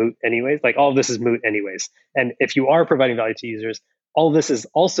is for moot anyways, like all of this is moot anyways. And if you are providing value to users, all of this is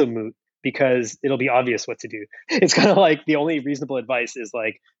also moot because it'll be obvious what to do. It's kind of like the only reasonable advice is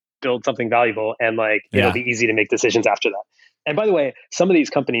like build something valuable and like it'll be easy to make decisions after that. And by the way, some of these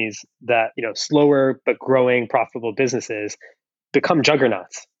companies that, slower but growing profitable businesses become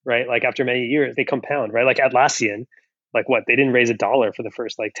juggernauts, right? Like after many years, they compound, right? Like Atlassian, like what, they didn't raise $1 for the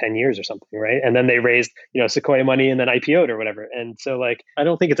first like 10 years or something, right? And then they raised, Sequoia money and then IPO'd or whatever. And so like, I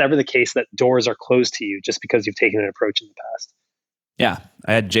don't think it's ever the case that doors are closed to you just because you've taken an approach in the past. Yeah.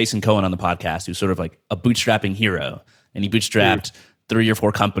 I had Jason Cohen on the podcast, who's sort of like a bootstrapping hero. And he bootstrapped 3 or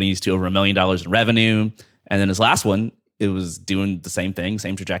 4 companies to over $1 million in revenue. And then his last one, it was doing the same thing,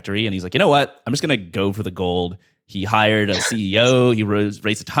 same trajectory. And he's like, you know what? I'm just going to go for the gold. He hired a CEO. He raised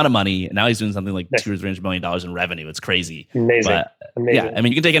a ton of money, and now he's doing something like $200 or $300 million in revenue. It's crazy. Amazing. But, yeah, I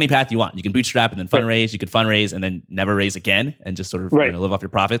mean, you can take any path you want. You can bootstrap and then fundraise. You could fundraise and then never raise again and just sort of live off your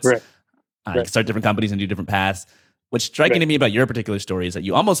profits. You can start different companies and do different paths. What's striking to me about your particular story is that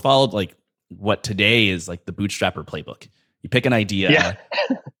you almost followed like what today is like the bootstrapper playbook. You pick an idea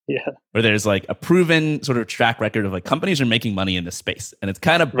where there's like a proven sort of track record of like companies are making money in this space. And it's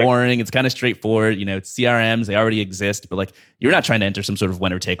kind of boring. It's kind of straightforward. It's CRMs, they already exist, but like you're not trying to enter some sort of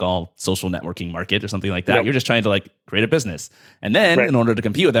winner take all social networking market or something like that. You're just trying to like create a business. And then in order to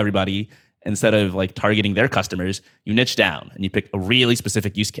compete with everybody, instead of like targeting their customers, you niche down and you pick a really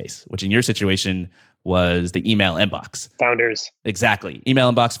specific use case, which in your situation was the email inbox. Founders. Exactly.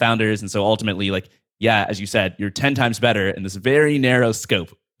 Email inbox founders. And so ultimately, like, yeah, as you said, you're 10 times better in this very narrow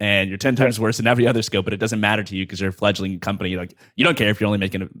scope. And you're 10 times worse in every other scope, but it doesn't matter to you because you're a fledgling company. Like you don't care if you're only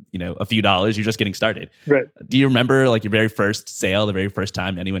making a few dollars. You're just getting started. Right. Do you remember like your very first sale, the very first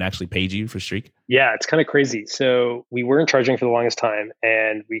time anyone actually paid you for Streak? Yeah, it's kind of crazy. So we weren't charging for the longest time,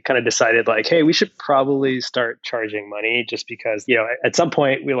 and we kind of decided like, hey, we should probably start charging money just because at some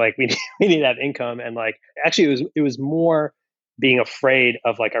point we need to have income, and like actually it was more being afraid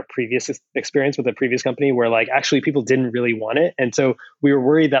of like our previous experience with the previous company where like actually people didn't really want it. And so we were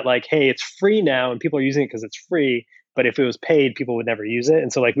worried that like, hey, it's free now and people are using it because it's free. But if it was paid, people would never use it.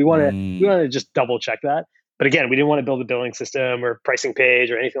 And so like we wanted to just double check that. But again, we didn't want to build a billing system or pricing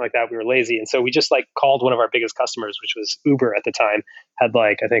page or anything like that. We were lazy. And so we just like called one of our biggest customers, which was Uber at the time, had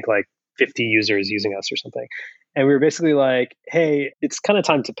like, I think like 50 users using us or something. And we were basically like, hey, it's kind of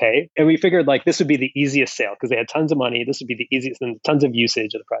time to pay. And we figured like this would be the easiest sale because they had tons of money. This would be the easiest and tons of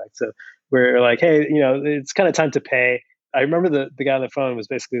usage of the product. So we're like, hey, it's kind of time to pay. I remember the guy on the phone was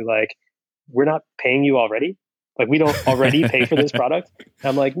basically like, we're not paying you already. Like we don't already pay for this product. And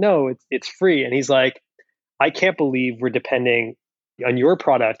I'm like, no, it's free. And he's like, I can't believe we're depending on your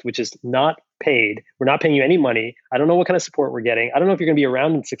product, which is not paid. We're not paying you any money. I don't know what kind of support we're getting. I don't know if you're going to be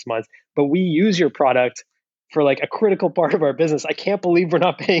around in 6 months, but we use your product for like a critical part of our business. I can't believe we're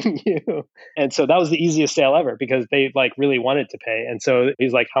not paying you. And so that was the easiest sale ever because they like really wanted to pay. And so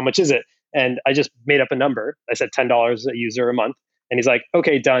he's like, how much is it? And I just made up a number. I said $10 a user a month. And he's like,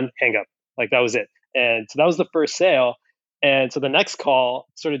 okay, done, hang up. Like that was it. And so that was the first sale. And so the next call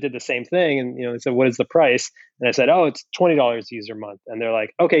sort of did the same thing. And, they said, what is the price? And I said, oh, it's $20 a user a month. And they're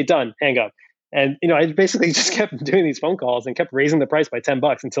like, okay, done, hang up. And, I basically just kept doing these phone calls and kept raising the price by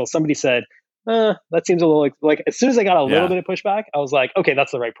 $10 until somebody said, that seems a little like as soon as I got a little bit of pushback, I was like, okay,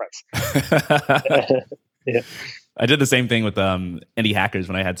 that's the right price. Yeah. I did the same thing with Indie Hackers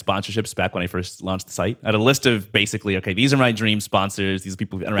when I had sponsorships back when I first launched the site. I had a list of basically, okay, these are my dream sponsors. These are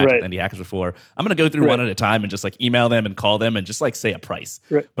people who've interacted with Indie Hackers before. I'm going to go through one at a time and just like email them and call them and just like say a price.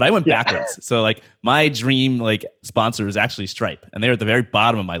 But I went backwards. So like my dream like sponsor was actually Stripe, and they were at the very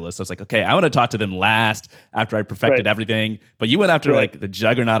bottom of my list. So I was like, okay, I want to talk to them last after I perfected everything. But you went after like the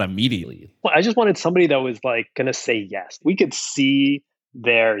juggernaut immediately. Well, I just wanted somebody that was like going to say yes. We could see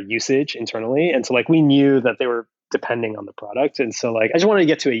their usage internally. And so like we knew that they were depending on the product. And so like I just wanted to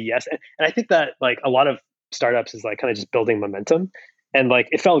get to a yes. And I think that like a lot of startups is like kind of just building momentum. And like,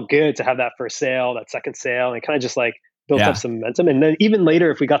 it felt good to have that first sale, that second sale, and kind of just like built up Yeah. some momentum. And then even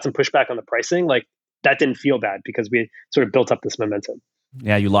later, if we got some pushback on the pricing, like that didn't feel bad because we sort of built up this momentum.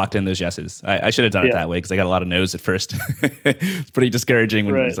 Yeah, you locked in those yeses. I should have done it Yeah. that way because I got a lot of no's at first. It's pretty discouraging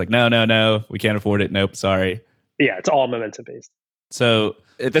when it's Right. like, no, we can't afford it. Nope, sorry. Yeah. It's all momentum based. So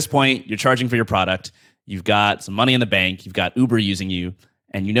at this point, you're charging for your product. You've got some money in the bank. You've got Uber using you,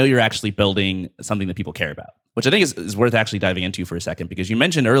 and you know you're actually building something that people care about, which I think is worth actually diving into for a second, because you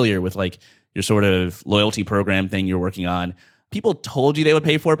mentioned earlier with like your sort of loyalty program thing you're working on, people told you they would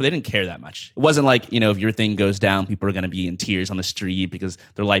pay for it, but they didn't care that much. It wasn't like, if your thing goes down, people are going to be in tears on the street because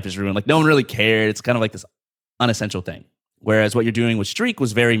their life is ruined. Like no one really cared. It's kind of like this unessential thing. Whereas what you're doing with Streak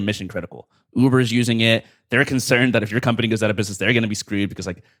was very mission critical. Uber's using it. They're concerned that if your company goes out of business, they're going to be screwed because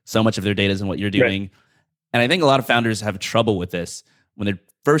like so much of their data is in what you're doing. Right. And I think a lot of founders have trouble with this when they're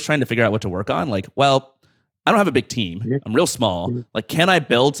first trying to figure out what to work on. Like, well, I don't have a big team. I'm real small. Like, can I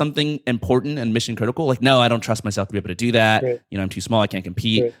build something important and mission critical? Like, no, I don't trust myself to be able to do that. Right. I'm too small. I can't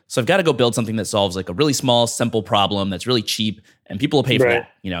compete. Right. So I've got to go build something that solves like a really small, simple problem that's really cheap and people will pay for that.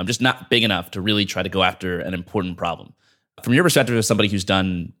 I'm just not big enough to really try to go after an important problem. From your perspective as somebody who's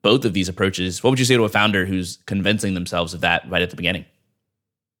done both of these approaches, what would you say to a founder who's convincing themselves of that right at the beginning?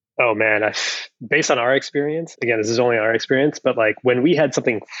 Oh man, based on our experience, again, this is only our experience, but like when we had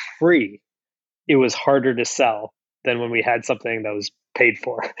something free, it was harder to sell than when we had something that was paid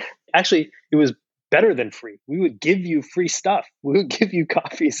for. Actually, it was better than free. We would give you free stuff. We would give you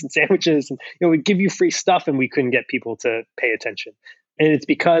coffees and sandwiches, and we'd give you free stuff, and we couldn't get people to pay attention. And it's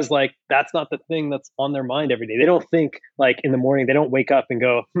because like that's not the thing that's on their mind every day. They don't think like in the morning, they don't wake up and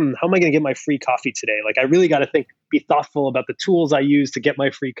go, how am I going to get my free coffee today? Like I really got to be thoughtful about the tools I use to get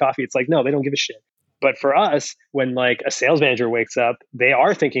my free coffee. It's like, no, they don't give a shit. But for us, when like a sales manager wakes up, they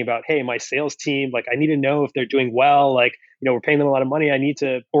are thinking about, hey, my sales team, like I need to know if they're doing well. Like, we're paying them a lot of money. I need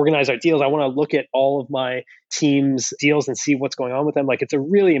to organize our deals. I want to look at all of my team's deals and see what's going on with them. Like it's a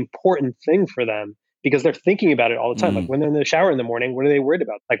really important thing for them because they're thinking about it all the time. Like when they're in the shower in the morning, what are they worried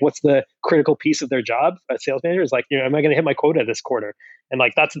about? Like what's the critical piece of their job? A sales manager is like, am I going to hit my quota this quarter? And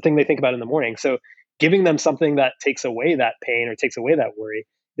like, that's the thing they think about in the morning. So giving them something that takes away that pain or takes away that worry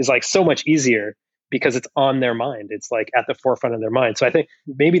is like so much easier because it's on their mind. It's like at the forefront of their mind. So I think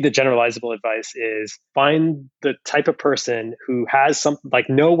maybe the generalizable advice is find the type of person who has something, like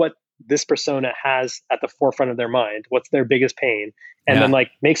know what this persona has at the forefront of their mind, what's their biggest pain, and then like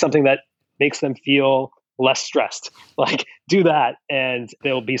make something that makes them feel less stressed. Like do that and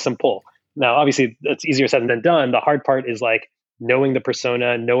there'll be some pull. Now, obviously that's easier said than done. The hard part is like knowing the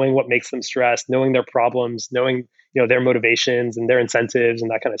persona, knowing what makes them stressed, knowing their problems, knowing their motivations and their incentives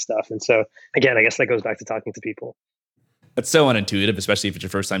and that kind of stuff. And so again, I guess that goes back to talking to people. That's so unintuitive, especially if it's your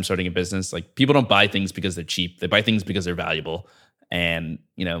first time starting a business. Like people don't buy things because they're cheap. They buy things because they're valuable. And,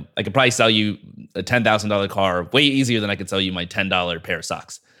 I could probably sell you a $10,000 car way easier than I could sell you my $10 pair of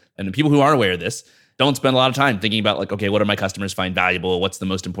socks. And the people who aren't aware of this don't spend a lot of time thinking about like, okay, what do my customers find valuable? What's the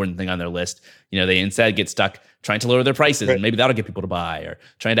most important thing on their list? They instead get stuck trying to lower their prices and maybe that'll get people to buy, or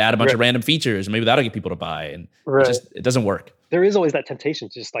trying to add a bunch of random features and maybe that'll get people to buy. And it doesn't work. There is always that temptation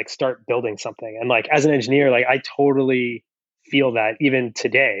to just like start building something. And like as an engineer, like I totally feel that even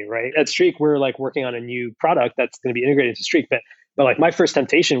today, right? At Streak, we're like working on a new product that's going to be integrated into Streak. But like my first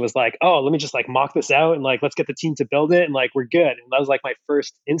temptation was like, oh, let me just like mock this out and like let's get the team to build it and like we're good. And that was like my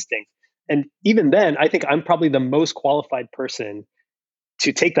first instinct. And even then, I think I'm probably the most qualified person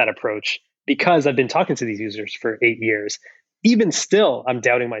to take that approach because I've been talking to these users for 8 years. Even still, I'm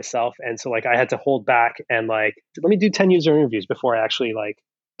doubting myself. And so like I had to hold back and like, let me do 10 user interviews before I actually like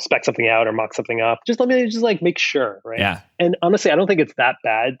spec something out or mock something up. Let me like make sure, right? Yeah. And honestly, I don't think it's that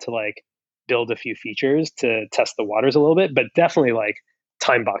bad to like build a few features to test the waters a little bit, but definitely like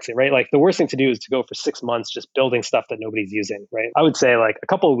time boxing, right? Like the worst thing to do is to go for 6 months just building stuff that nobody's using, right? I would say like a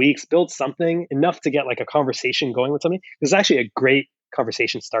couple of weeks, build something enough to get like a conversation going with something. This is actually a great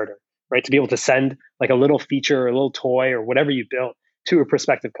conversation starter, right? To be able to send like a little feature or a little toy or whatever you built to a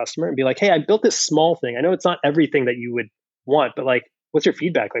prospective customer and be like, hey, I built this small thing. I know it's not everything that you would want, but like, what's your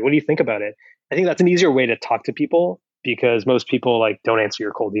feedback? Like, what do you think about it? I think that's an easier way to talk to people because most people like don't answer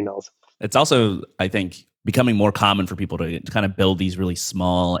your cold emails. It's also, I think, becoming more common for people to kind of build these really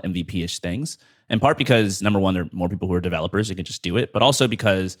small MVP-ish things. In part because, number one, there are more people who are developers who can just do it, but also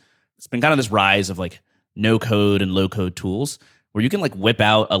because it's been kind of this rise of like no code and low code tools where you can like whip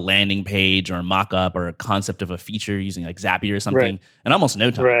out a landing page or a mock-up or a concept of a feature using like Zapier or something in almost no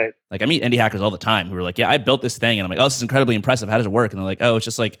time. Right. Like I meet indie hackers all the time who are like, yeah, I built this thing. And I'm like, oh, this is incredibly impressive. How does it work? And they're like, oh, it's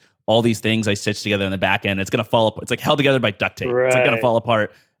just like all these things I stitched together in the back end. It's going to fall apart. It's like held together by duct tape. It's like going to fall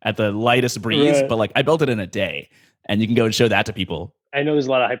apart at the lightest breeze. But like I built it in a day. And you can go and show that to people. I know there's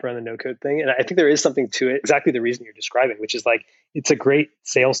a lot of hype around the no code thing, and I think there is something to it, exactly the reason you're describing, which is like it's a great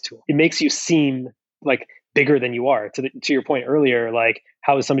sales tool. It makes you seem like bigger than you are. To your point earlier, like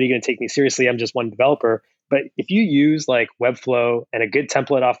how is somebody going to take me seriously? I'm just one developer. But if you use like Webflow and a good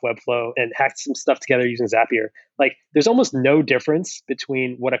template off Webflow and hack some stuff together using Zapier, like there's almost no difference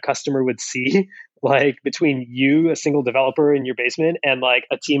between what a customer would see, like between you, a single developer in your basement, and like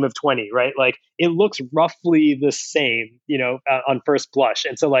a team of 20, right? Like it looks roughly the same, on first blush.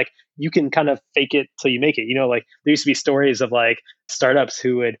 And so like you can kind of fake it till you make it. Like there used to be stories of like startups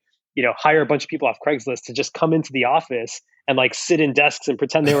who would, hire a bunch of people off Craigslist to just come into the office and like sit in desks and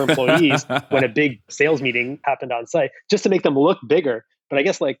pretend they were employees when a big sales meeting happened on site, just to make them look bigger. But I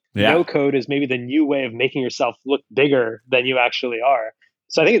guess like no code is maybe the new way of making yourself look bigger than you actually are.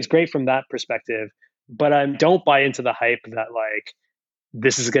 So I think it's great from that perspective, but I don't buy into the hype that like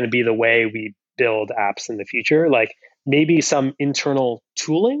this is going to be the way we build apps in the future. Like maybe some internal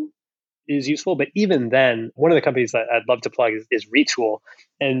tooling is useful, but even then, one of the companies that I'd love to plug is Retool,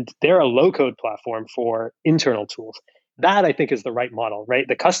 and they're a low code platform for internal tools. That I think is the right model, right?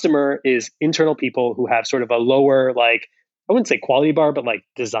 The customer is internal people who have sort of a lower, like, I wouldn't say quality bar, but like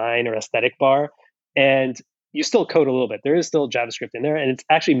design or aesthetic bar. And you still code a little bit. There is still JavaScript in there, and it's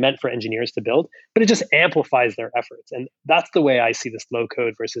actually meant for engineers to build, but it just amplifies their efforts. And that's the way I see this low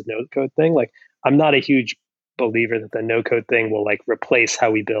code versus no code thing. Like, I'm not a huge believer that the no code thing will like replace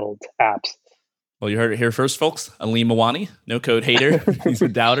how we build apps. Well, you heard it here first, folks. Aleem Mawani, no code hater. He's a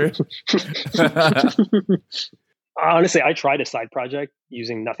doubter. Honestly, I tried a side project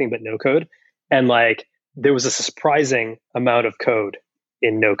using nothing but no code, and like there was a surprising amount of code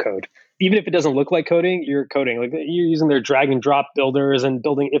in no code. Even if it doesn't look like coding, you're coding. Like you're using their drag and drop builders and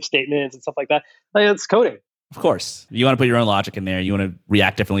building if statements and stuff like that. Like it's coding. Of course. You want to put your own logic in there. You want to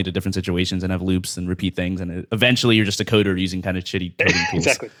react differently to different situations and have loops and repeat things. And eventually you're just a coder using kind of shitty coding tools.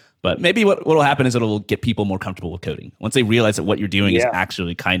 Exactly. But maybe what will happen is it'll get people more comfortable with coding. Once they realize that what you're doing is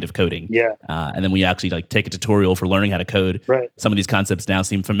actually kind of coding. Yeah. And then we actually like take a tutorial for learning how to code. Right. Some of these concepts now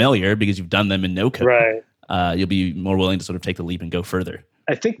seem familiar because you've done them in no code. Right. You'll be more willing to sort of take the leap and go further.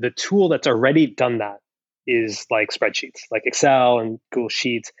 I think the tool that's already done that is like spreadsheets, like Excel and Google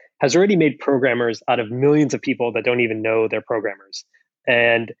Sheets has already made programmers out of millions of people that don't even know they're programmers.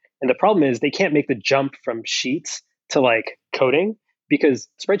 And the problem is they can't make the jump from sheets to like coding because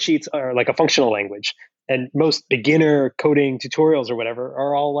spreadsheets are like a functional language. And most beginner coding tutorials or whatever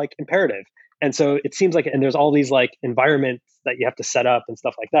are all like imperative. And so it seems like, and there's all these like environments that you have to set up and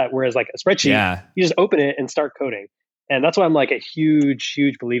stuff like that. Whereas like a spreadsheet, you just open it and start coding. And that's why I'm like a huge,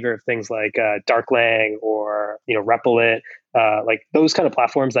 huge believer of things like Darklang or, Replit, like those kind of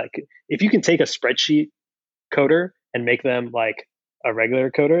platforms that if you can take a spreadsheet coder and make them like a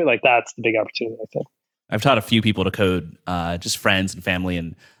regular coder, like that's the big opportunity, I think. I've taught a few people to code, just friends and family.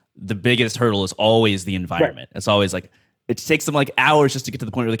 And the biggest hurdle is always the environment. Right. It's always like, it takes them like hours just to get to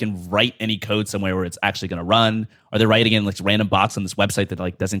the point where they can write any code somewhere where it's actually going to run. Or they're writing in like random box on this website that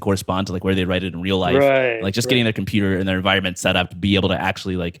like doesn't correspond to like where they write it in real life. Right, like just getting their computer and their environment set up to be able to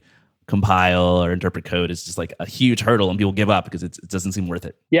actually like compile or interpret code is just like a huge hurdle, and people give up because it doesn't seem worth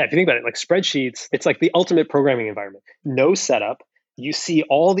it. Yeah, if you think about it, like spreadsheets, it's like the ultimate programming environment. No setup. You see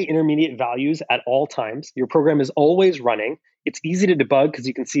all the intermediate values at all times. Your program is always running. It's easy to debug because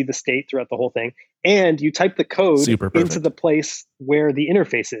you can see the state throughout the whole thing. And you type the code into the place where the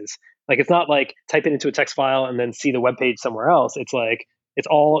interface is. Like it's not like type it into a text file and then see the web page somewhere else. It's like it's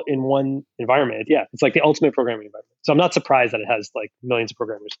all in one environment. Yeah, it's like the ultimate programming environment. So I'm not surprised that it has like millions of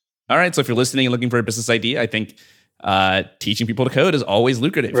programmers. All right. So if you're listening and looking for a business idea, I think teaching people to code is always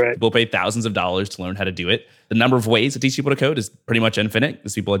lucrative. Right. People pay thousands of dollars to learn how to do it. The number of ways to teach people to code is pretty much infinite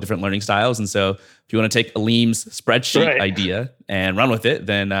because people have different learning styles. And so if you want to take Aleem's spreadsheet idea and run with it,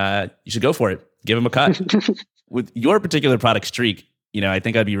 then you should go for it. Give him a cut. With your particular product Streak, I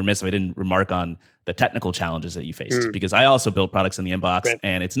think I'd be remiss if I didn't remark on the technical challenges that you faced because I also built products in the inbox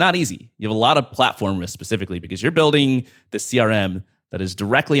and it's not easy. You have a lot of platform risk specifically because you're building the CRM that is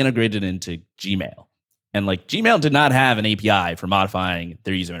directly integrated into Gmail. And like Gmail did not have an API for modifying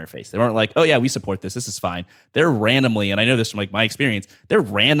their user interface. They weren't like, oh yeah, we support this. This is fine. They're randomly, and I know this from like my experience, they're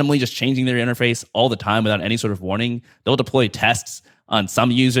randomly just changing their interface all the time without any sort of warning. They'll deploy tests on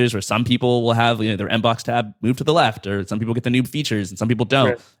some users where some people will have their inbox tab move to the left, or some people get the new features and some people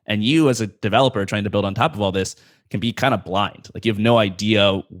don't. Right. And you as a developer trying to build on top of all this can be kind of blind. Like you have no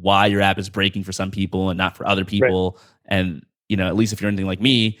idea why your app is breaking for some people and not for other people. Right. And at least if you're anything like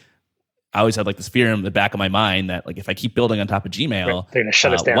me, I always had like this fear in the back of my mind that like if I keep building on top of Gmail, they're going to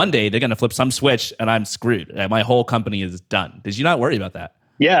shut us down. One day they're going to flip some switch and I'm screwed. My whole company is done. Did you not worry about that?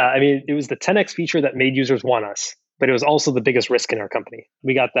 Yeah, I mean, it was the 10x feature that made users want us. but it was also the biggest risk in our company.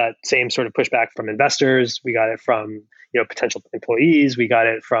 We got that same sort of pushback from investors. We got it from, potential employees. We got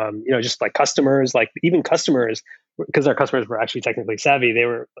it from, just like customers, like even customers, because our customers were actually technically savvy. They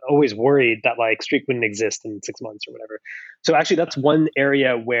were always worried that like Streak wouldn't exist in 6 months or whatever. So actually that's one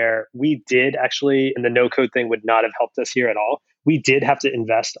area where we did actually, and the no code thing would not have helped us here at all. We did have to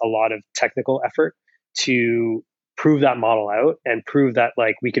invest a lot of technical effort to prove that model out and prove that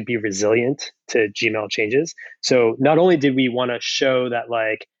like we could be resilient to Gmail changes. So not only did we want to show that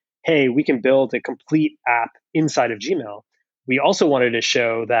like, hey, we can build a complete app inside of Gmail, we also wanted to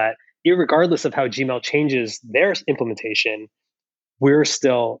show that irregardless of how Gmail changes their implementation, we're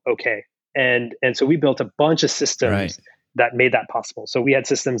still okay. And so we built a bunch of systems that made that possible. So we had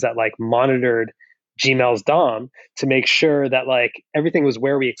systems that like monitored Gmail's DOM to make sure that like everything was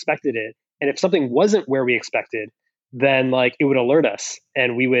where we expected it. And if something wasn't where we expected, then like it would alert us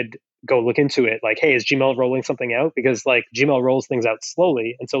and we would go look into it. Like, hey, is Gmail rolling something out? Because like Gmail rolls things out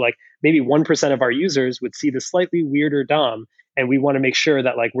slowly. And so like maybe 1% of our users would see the slightly weirder DOM. And we want to make sure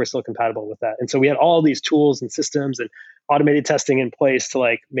that like we're still compatible with that. And so we had all these tools and systems and automated testing in place to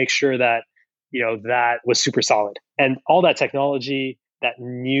like make sure that, that was super solid. And all that technology that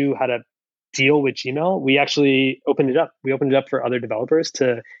knew how to deal with Gmail, we actually opened it up. We opened it up for other developers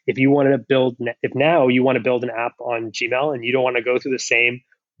to, if you wanted to build, if now you want to build an app on Gmail and you don't want to go through the same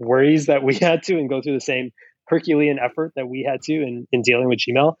worries that we had to and go through the same Herculean effort that we had to in dealing with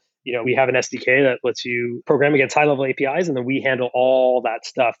Gmail, we have an SDK that lets you program against high-level APIs, and then we handle all that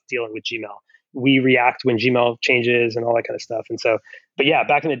stuff dealing with Gmail. We react when Gmail changes and all that kind of stuff. And so, but yeah,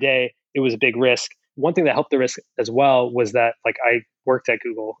 back in the day, it was a big risk. One thing that helped the risk as well was that like I worked at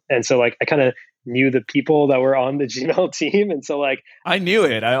Google. And so like I kind of knew the people that were on the Gmail team. And so like I knew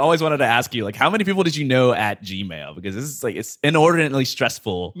it. I always wanted to ask you, like, how many people did you know at Gmail? Because this is like, it's inordinately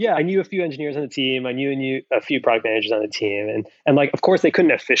stressful. Yeah, I knew a few engineers on the team. I knew a few product managers on the team. And like, of course, they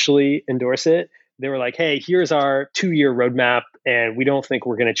couldn't officially endorse it. They were like, hey, here's our 2-year roadmap, and we don't think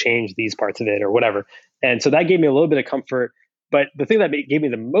we're going to change these parts of it or whatever. And so that gave me a little bit of comfort. But the thing that gave me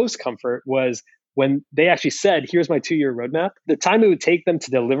the most comfort was when they actually said, here's my 2-year roadmap, the time it would take them to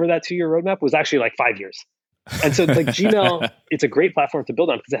deliver that 2-year roadmap was actually like 5 years. And so like Gmail, it's a great platform to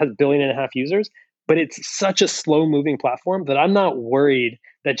build on because it has 1.5 billion users, but it's such a slow moving platform that I'm not worried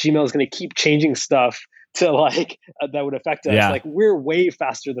that Gmail is going to keep changing stuff to like, that would affect us. Yeah. Like we're way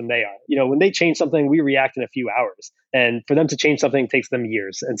faster than they are. When they change something, we react in a few hours, and for them to change something takes them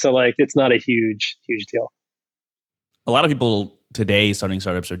years. And so like, it's not a huge deal. A lot of people today starting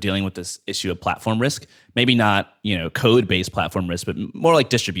startups are dealing with this issue of platform risk. Maybe not, code-based platform risk, but more like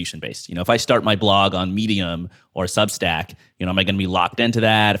distribution-based. If I start my blog on Medium or Substack, am I going to be locked into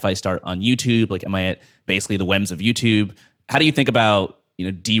that? If I start on YouTube, like, am I at basically the whims of YouTube? How do you think about,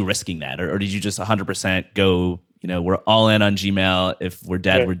 de-risking that? Or did you just 100% go, we're all in on Gmail. If we're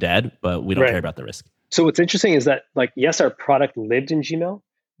dead, we're dead, but we don't care about the risk? So what's interesting is that, like, yes, our product lived in Gmail,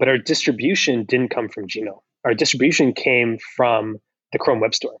 but our distribution didn't come from Gmail. Our distribution came from the Chrome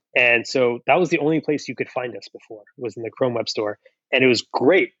Web Store. And so that was the only place you could find us before, was in the Chrome Web Store. And it was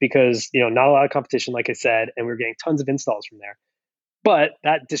great because, not a lot of competition, like I said, and we were getting tons of installs from there. But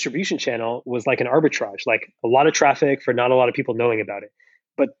that distribution channel was like an arbitrage, like a lot of traffic for not a lot of people knowing about it.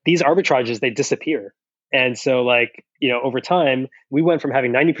 But these arbitrages, they disappear. And so like, over time, we went from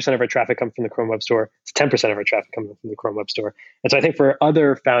having 90% of our traffic come from the Chrome Web Store to 10% of our traffic coming from the Chrome Web Store. And so I think for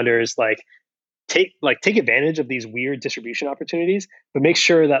other founders, take advantage of these weird distribution opportunities, but make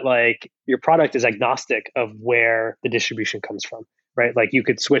sure that like your product is agnostic of where the distribution comes from, right? Like you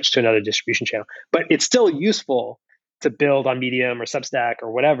could switch to another distribution channel, but it's still useful to build on Medium or Substack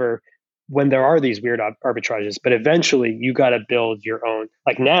or whatever when there are these weird arbitrages. But eventually you got to build your own.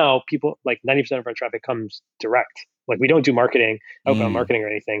 Like now people, like 90% of our traffic comes direct. Like we don't do marketing, outbound marketing or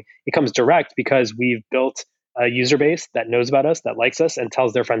anything. It comes direct because we've built a user base that knows about us, that likes us, and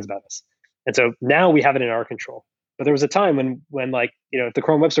tells their friends about us. And so now we have it in our control. But there was a time when like, if the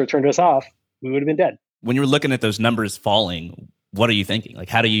Chrome Web Store turned us off, we would have been dead. When you were looking at those numbers falling, what are you thinking? Like,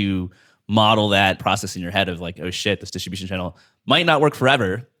 how do you model that process in your head of like, oh shit, this distribution channel might not work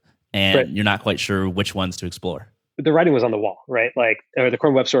forever, and you're not quite sure which ones to explore? The writing was on the wall, right? Like, the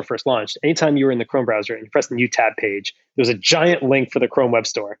Chrome Web Store first launched. Anytime you were in the Chrome browser and you pressed the new tab page, there was a giant link for the Chrome Web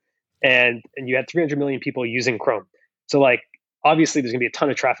Store. And you had 300 million people using Chrome. So like, obviously there's gonna be a ton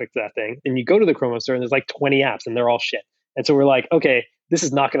of traffic to that thing. And you go to the Chrome Web Store and there's like 20 apps and they're all shit. And so we're like, okay, this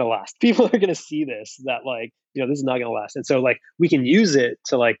is not gonna last. People are gonna see this, that like, this is not gonna last. And so like, we can use it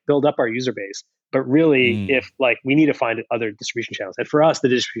to like build up our user base. But really, if like, we need to find other distribution channels. And for us, the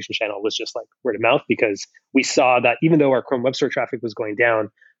distribution channel was just like word of mouth, because we saw that even though our Chrome Web Store traffic was going down,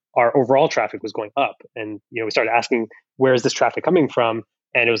 our overall traffic was going up. And, we started asking, where is this traffic coming from?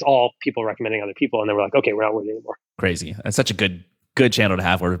 And it was all people recommending other people. And then we're like, okay, we're not worthy anymore. Crazy. That's such a good channel to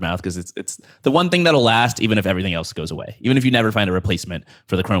have, word of mouth, because it's the one thing that'll last even if everything else goes away. Even if you never find a replacement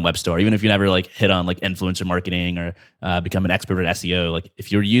for the Chrome Web Store, even if you never like hit on like influencer marketing or become an expert at SEO, like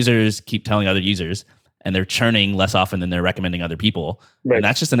if your users keep telling other users and they're churning less often than they're recommending other people, right, and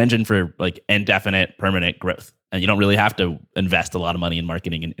that's just an engine for like indefinite, permanent growth. And you don't really have to invest a lot of money in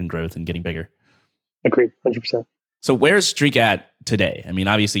marketing and growth and getting bigger. Agreed, 100%. So where's Streak at today? I mean,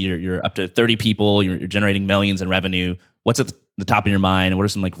 obviously you're up to 30 people, you're generating millions in revenue. What's at the top of your mind? What are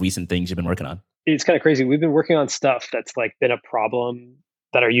some like recent things you've been working on? It's kind of crazy. We've been working on stuff that's like been a problem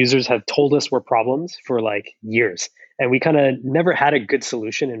that our users have told us were problems for like years. And we kind of never had a good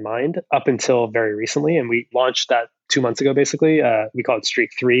solution in mind up until very recently. And we launched that 2 months ago, basically. We call it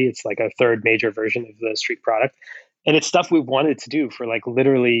Streak 3. It's like our third major version of the Streak product. And it's stuff we've wanted to do for like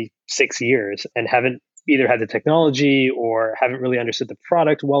literally 6 years and haven't either had the technology or haven't really understood the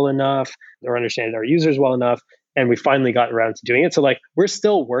product well enough or understand our users well enough. And we finally got around to doing it. So like we're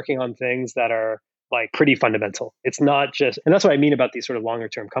still working on things that are like pretty fundamental. It's not just, and that's what I mean about these sort of longer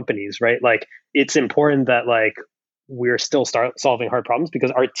term companies, right? Like it's important that like we're still solving hard problems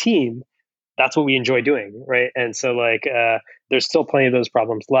because our team, that's what we enjoy doing, right? And so like there's still plenty of those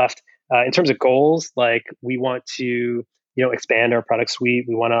problems left. In terms of goals, like we want to expand our product suite.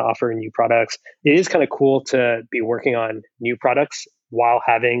 We want to offer new products. It is kind of cool to be working on new products while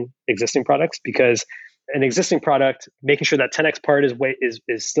having existing products, because an existing product, making sure that 10x part is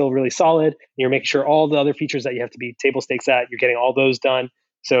still really solid. You're making sure all the other features that you have to be table stakes at, you're getting all those done.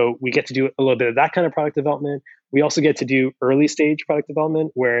 So we get to do a little bit of that kind of product development. We also get to do early stage product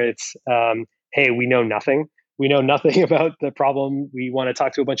development where it's, hey, we know nothing. We know nothing about the problem. We want to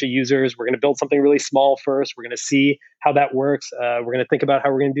talk to a bunch of users. We're going to build something really small first. We're going to see how that works. We're going to think about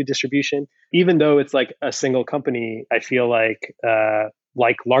how we're going to do distribution. Even though it's like a single company, I feel like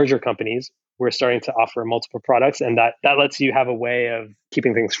larger companies, we're starting to offer multiple products, and that lets you have a way of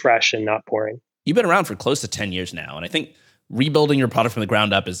keeping things fresh and not boring. You've been around for close to 10 years now, and I think rebuilding your product from the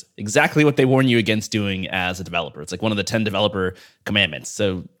ground up is exactly what they warn you against doing as a developer. It's like one of the 10 developer commandments.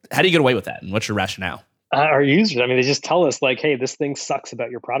 So how do you get away with that, and what's your rationale? Our users, I mean, they just tell us like, hey, this thing sucks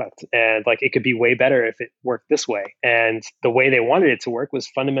about your product. And like, it could be way better if it worked this way. And the way they wanted it to work was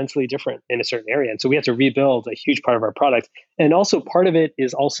fundamentally different in a certain area. And so we had to rebuild a huge part of our product. And also part of it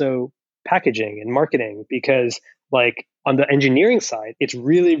is also packaging and marketing, because like on the engineering side, it's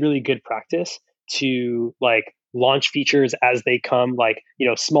really, really good practice to like launch features as they come, like,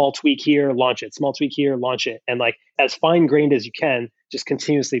 small tweak here, launch it, small tweak here, launch it. And like as fine grained as you can, just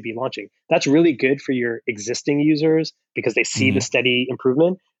continuously be launching. That's really good for your existing users because they see the steady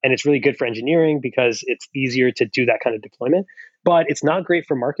improvement. And it's really good for engineering because it's easier to do that kind of deployment. But it's not great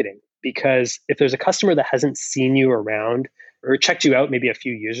for marketing, because if there's a customer that hasn't seen you around or checked you out maybe a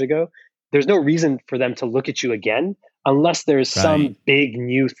few years ago, there's no reason for them to look at you again unless there's some big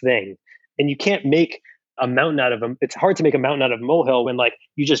new thing. And you can't make a mountain out of them. It's hard to make a mountain out of a molehill when like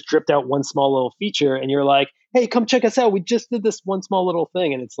you just dripped out one small little feature and you're like, hey, come check us out. We just did this one small little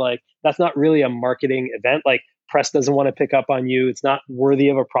thing. And it's like, that's not really a marketing event. Like press doesn't want to pick up on you. It's not worthy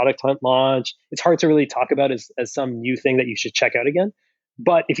of a product hunt launch. It's hard to really talk about as some new thing that you should check out again.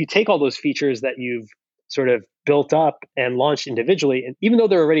 But if you take all those features that you've sort of built up and launched individually, and even though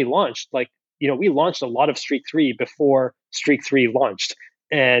they're already launched, like, we launched a lot of Streak 3 before Streak 3 launched.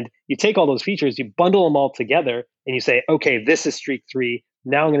 And you take all those features, you bundle them all together, and you say, okay, this is Streak 3.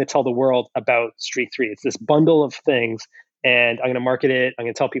 Now I'm going to tell the world about Streak 3. It's this bundle of things, and I'm going to market it. I'm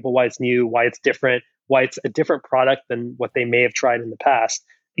going to tell people why it's new, why it's different, why it's a different product than what they may have tried in the past.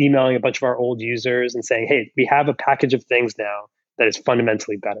 Emailing a bunch of our old users and saying, hey, we have a package of things now that is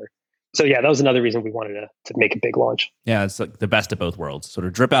fundamentally better. So yeah, that was another reason we wanted to make a big launch. Yeah, it's like the best of both worlds. Sort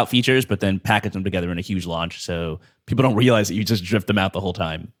of drip out features, but then package them together in a huge launch so people don't realize that you just drift them out the whole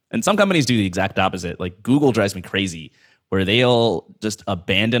time. And some companies do the exact opposite. Like Google drives me crazy, where they'll just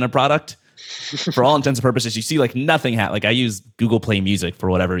abandon a product for all intents and purposes. You see like nothing happen. Like I use Google Play Music for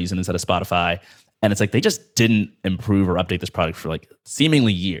whatever reason instead of Spotify. And it's like they just didn't improve or update this product for like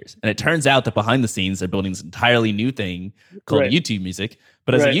seemingly years. And it turns out that behind the scenes, they're building this entirely new thing called YouTube Music.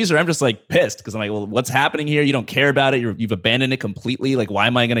 But as a user, I'm just like pissed because I'm like, well, what's happening here? You don't care about it. You've abandoned it completely. Like, why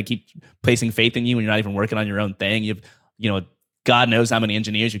am I going to keep placing faith in you when you're not even working on your own thing? You've, God knows how many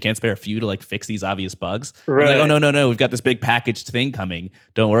engineers. You can't spare a few to like fix these obvious bugs. Right. Like, oh, no. We've got this big packaged thing coming.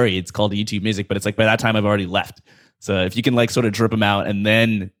 Don't worry. It's called YouTube Music. But it's like by that time I've already left. So if you can like sort of drip them out and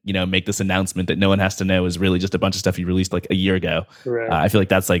then, make this announcement that no one has to know is really just a bunch of stuff you released like a year ago. Right. I feel like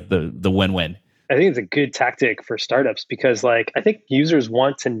that's like the win-win. I think it's a good tactic for startups because like I think users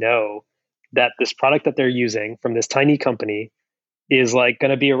want to know that this product that they're using from this tiny company is like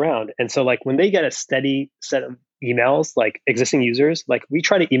going to be around. And so like when they get a steady set of emails, like existing users, like we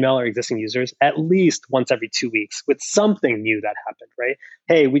try to email our existing users at least once every 2 weeks with something new that happened, right?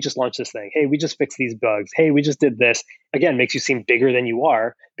 Hey, we just launched this thing. Hey, we just fixed these bugs. Hey, we just did this. Again, makes you seem bigger than you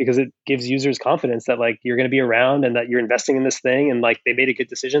are because it gives users confidence that like you're going to be around and that you're investing in this thing and like they made a good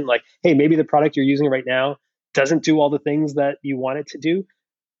decision. Like, hey, maybe the product you're using right now doesn't do all the things that you want it to do.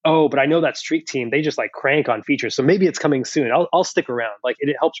 Oh, but I know that Streak team, they just like crank on features. So maybe it's coming soon. I'll stick around. Like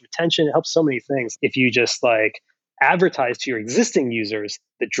it helps retention. It helps so many things. If you just like advertise to your existing users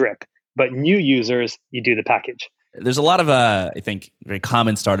the drip, but new users, you do the package. There's a lot of, I think, very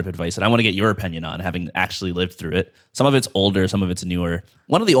common startup advice that I want to get your opinion on, having actually lived through it. Some of it's older, some of it's newer.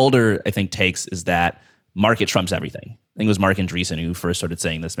 One of the older, I think, takes is that market trumps everything. I think it was Mark Andreessen who first started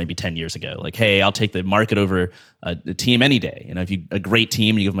saying this maybe 10 years ago. Like, hey, I'll take the market over the team any day. You know, if you a great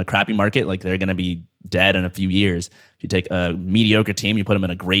team, you give them a crappy market, like they're going to be dead in a few years. If you take a mediocre team, you put them in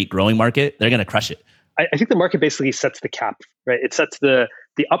a great growing market, they're going to crush it. I think the market basically sets the cap, right? It sets the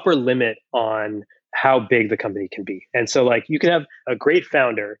upper limit on how big the company can be. And so like you can have a great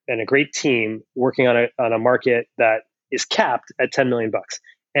founder and a great team working on a market that is capped at 10 million bucks.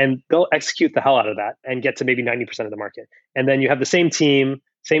 And they'll execute the hell out of that and get to maybe 90% of the market. And then you have the same team,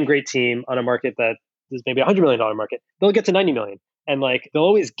 same great team on a market that is maybe $100 million market. They'll get to 90 million. And like they'll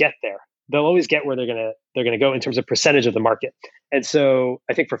always get there. They'll always get where they're gonna go in terms of percentage of the market. And so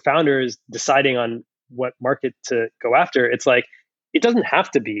I think for founders deciding on what market to go after, it's like it doesn't have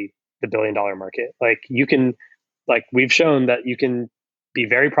to be the $1 billion market. Like you can, like we've shown that you can be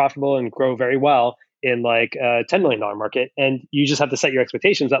very profitable and grow very well in like a $10 million market. And you just have to set your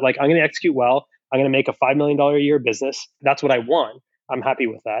expectations that like, I'm going to execute well. I'm going to make a $5 million a year business. That's what I want. I'm happy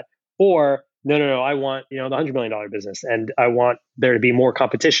with that. Or no, I want, the $100 million business and I want there to be more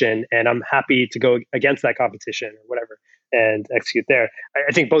competition and I'm happy to go against that competition or whatever and execute there.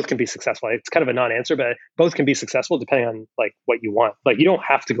 I think both can be successful. It's kind of a non-answer, but both can be successful depending on like what you want. Like you don't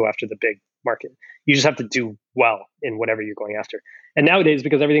have to go after the big market. You just have to do well in whatever you're going after. And nowadays,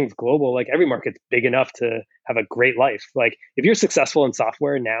 because everything's global, like every market's big enough to have a great life. Like if you're successful in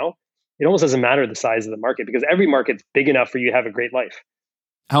software now, it almost doesn't matter the size of the market because every market's big enough for you to have a great life.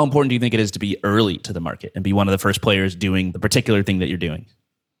 How important do you think it is to be early to the market and be one of the first players doing the particular thing that you're doing?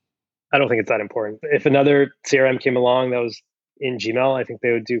 I don't think it's that important. If another CRM came along that was in Gmail, I think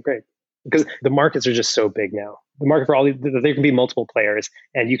they would do great because the markets are just so big now. The market for all there can be multiple players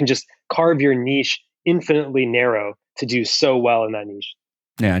and you can just carve your niche infinitely narrow to do so well in that niche.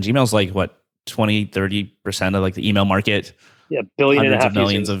 Yeah, Gmail's like what, 20-30% of like the email market. Yeah, billion and a half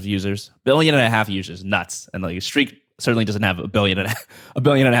millions of users. 1.5 billion users. Nuts. And like Streak certainly doesn't have 1.5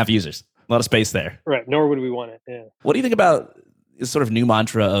 billion users. A lot of space there. Right. Nor would we want it. Yeah. What do you think about this sort of new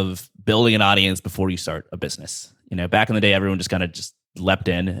mantra of building an audience before you start a business? Back in the day, everyone just kind of just leapt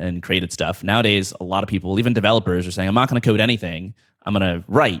in and created stuff. Nowadays, a lot of people, even developers, are saying, I'm not going to code anything. I'm going to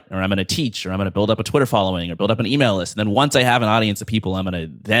write, or I'm going to teach, or I'm going to build up a Twitter following, or build up an email list. And then once I have an audience of people, I'm going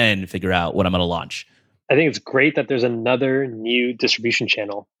to then figure out what I'm going to launch. I think it's great that there's another new distribution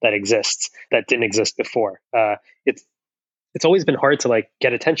channel that exists that didn't exist before. It's always been hard to like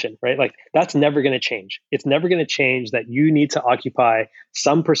get attention, right? Like that's never going to change. It's never going to change that you need to occupy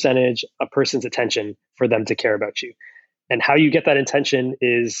some percentage of a person's attention for them to care about you. And how you get that attention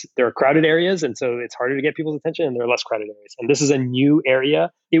is there are crowded areas. And so it's harder to get people's attention and there are less crowded areas. And this is a new area.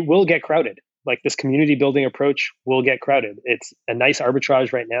 It will get crowded. Like this community building approach will get crowded. It's a nice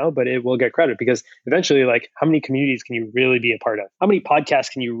arbitrage right now, but it will get crowded because eventually, like how many communities can you really be a part of? How many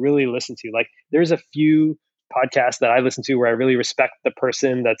podcasts can you really listen to? Like there's a few podcasts that I listen to where I really respect the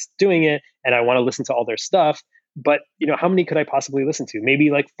person that's doing it and I want to listen to all their stuff. But how many could I possibly listen to? Maybe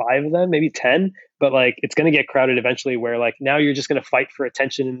like 5 of them, maybe 10. But like it's going to get crowded eventually where like now you're just going to fight for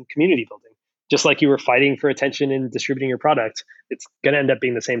attention in community building. Just like you were fighting for attention in distributing your product, it's going to end up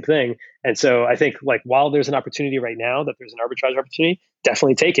being the same thing. And so I think like while there's an opportunity right now that there's an arbitrage opportunity,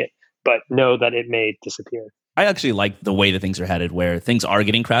 definitely take it, but know that it may disappear. I actually like the way that things are headed where things are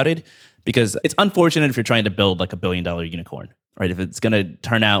getting crowded because it's unfortunate if you're trying to build like $1 billion unicorn, right? If it's going to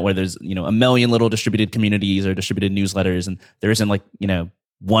turn out where there's, 1 million little distributed communities or distributed newsletters and there isn't like,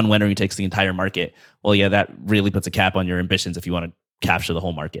 one winner who takes the entire market. Well, yeah, that really puts a cap on your ambitions if you want to capture the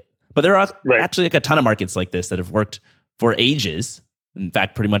whole market. But there are actually like a ton of markets like this that have worked for ages In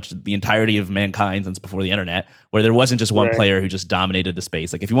fact, pretty much the entirety of mankind since before the internet, where there wasn't just one player who just dominated the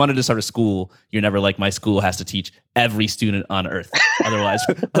space. Like if you wanted to start a school, you're never like, my school has to teach every student on earth.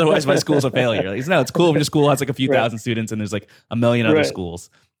 Otherwise my school's a failure. Like, no, it's cool if your school has like a few thousand students and there's like a million other schools.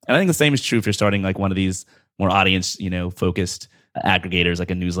 And I think the same is true if you're starting like one of these more audience, focused aggregators,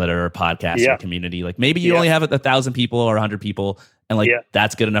 like a newsletter or podcast or community. Like maybe you only have 1,000 people or 100 people, and like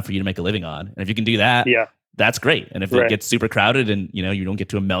that's good enough for you to make a living on. And if you can do that, that's great. And if it gets super crowded and you don't get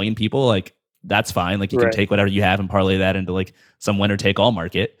to 1 million people, like that's fine. Like you can take whatever you have and parlay that into like some winner take all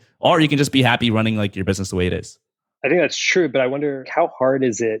market, or you can just be happy running like your business the way it is. I think that's true, but I wonder how hard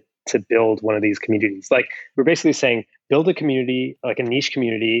is it to build one of these communities? Like we're basically saying, build a community, like a niche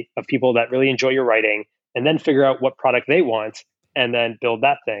community of people that really enjoy your writing, and then figure out what product they want and then build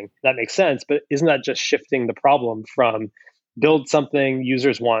that thing. That makes sense, but isn't that just shifting the problem from build something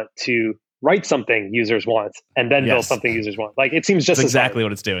users want to write something users want and then build something users want? Like it seems just exactly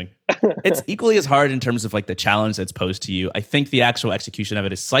what it's doing. It's equally as hard in terms of like the challenge that's posed to you. I think the actual execution of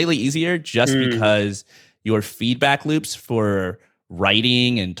it is slightly easier just because your feedback loops for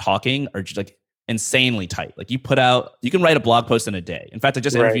writing and talking are just like insanely tight. Like you can write a blog post in a day. In fact, I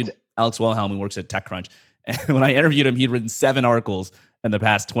just interviewed Alex Wilhelm, who works at TechCrunch. And when I interviewed him, he'd written 7 articles in the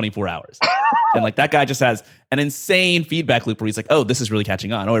past 24 hours. And like that guy just has an insane feedback loop where he's like, oh, this is really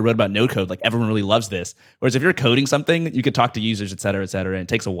catching on. Oh, I wrote about no code. Like everyone really loves this. Whereas if you're coding something, you could talk to users, et cetera, and it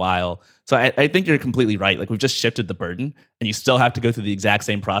takes a while. So I think you're completely right. Like we've just shifted the burden and you still have to go through the exact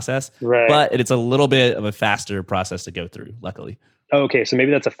same process, but it's a little bit of a faster process to go through, luckily. Okay, so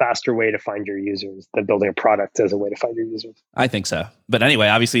maybe that's a faster way to find your users than building a product as a way to find your users. I think so. But anyway,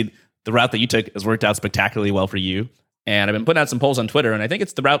 obviously the route that you took has worked out spectacularly well for you. And I've been putting out some polls on Twitter, and I think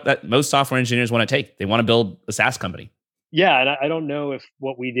it's the route that most software engineers want to take. They want to build a SaaS company. Yeah, and I don't know if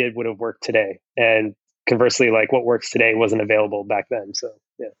what we did would have worked today. And conversely, like what works today wasn't available back then. So,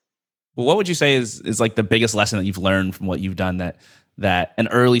 yeah. Well, what would you say is like the biggest lesson that you've learned from what you've done that an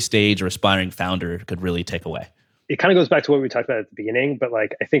early stage or aspiring founder could really take away? It kind of goes back to what we talked about at the beginning, but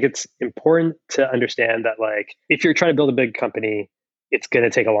like I think it's important to understand that like if you're trying to build a big company, it's going to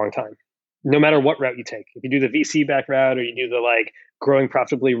take a long time, no matter what route you take. If you do the VC back route or you do the like growing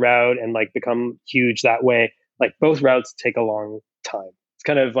profitably route and like become huge that way, like both routes take a long time. It's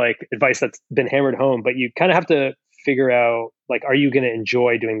kind of like advice that's been hammered home, but you kind of have to figure out like, are you going to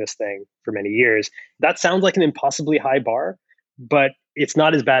enjoy doing this thing for many years? That sounds like an impossibly high bar, but it's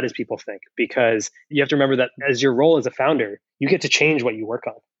not as bad as people think, because you have to remember that as your role as a founder, you get to change what you work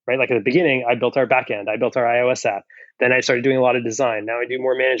on, right? Like at the beginning, I built our backend, I built our iOS app. Then I started doing a lot of design. Now I do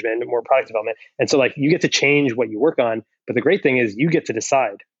more management and more product development. And so like you get to change what you work on. But the great thing is you get to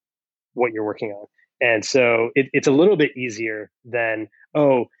decide what you're working on. And so it's a little bit easier than,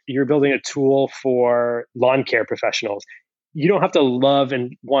 oh, you're building a tool for lawn care professionals. You don't have to love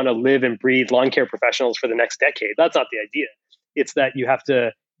and want to live and breathe lawn care professionals for the next decade. That's not the idea. It's that you have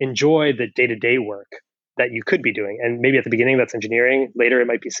to enjoy the day-to-day work that you could be doing. And maybe at the beginning, that's engineering. Later, it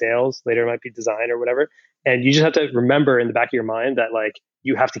might be sales. Later, it might be design or whatever. And you just have to remember in the back of your mind that like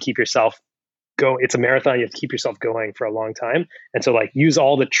you have to keep yourself going. It's a marathon. You have to keep yourself going for a long time. And so like use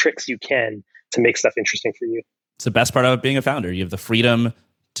all the tricks you can to make stuff interesting for you. It's the best part of being a founder. You have the freedom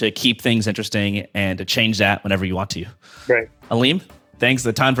to keep things interesting and to change that whenever you want to. Right. Aleem, thanks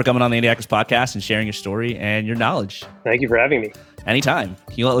a ton for coming on the Indie Hackers podcast and sharing your story and your knowledge. Thank you for having me. Anytime.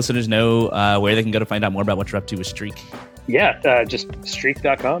 Can you let listeners know where they can go to find out more about what you're up to with Streak? Yeah, just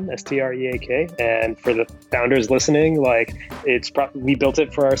streak.com, STREAK. And for the founders listening, like we built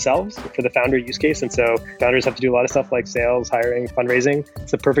it for ourselves for the founder use case. And so founders have to do a lot of stuff like sales, hiring, fundraising.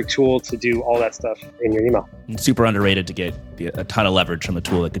 It's a perfect tool to do all that stuff in your email. It's super underrated to get a ton of leverage from a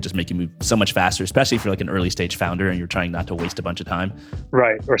tool that could just make you move so much faster, especially if you're like an early stage founder and you're trying not to waste a bunch of time.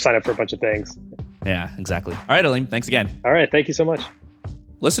 Right. Or sign up for a bunch of things. Yeah, exactly. All right, Aleem, thanks again. All right. Thank you so much.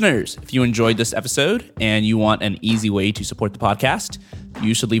 Listeners, if you enjoyed this episode and you want an easy way to support the podcast,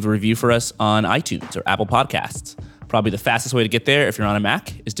 you should leave a review for us on iTunes or Apple Podcasts. Probably the fastest way to get there if you're on a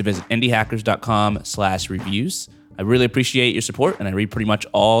Mac is to visit indiehackers.com/reviews. I really appreciate your support, and I read pretty much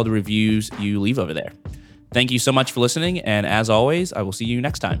all the reviews you leave over there. Thank you so much for listening, and as always, I will see you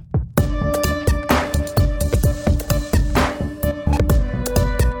next time.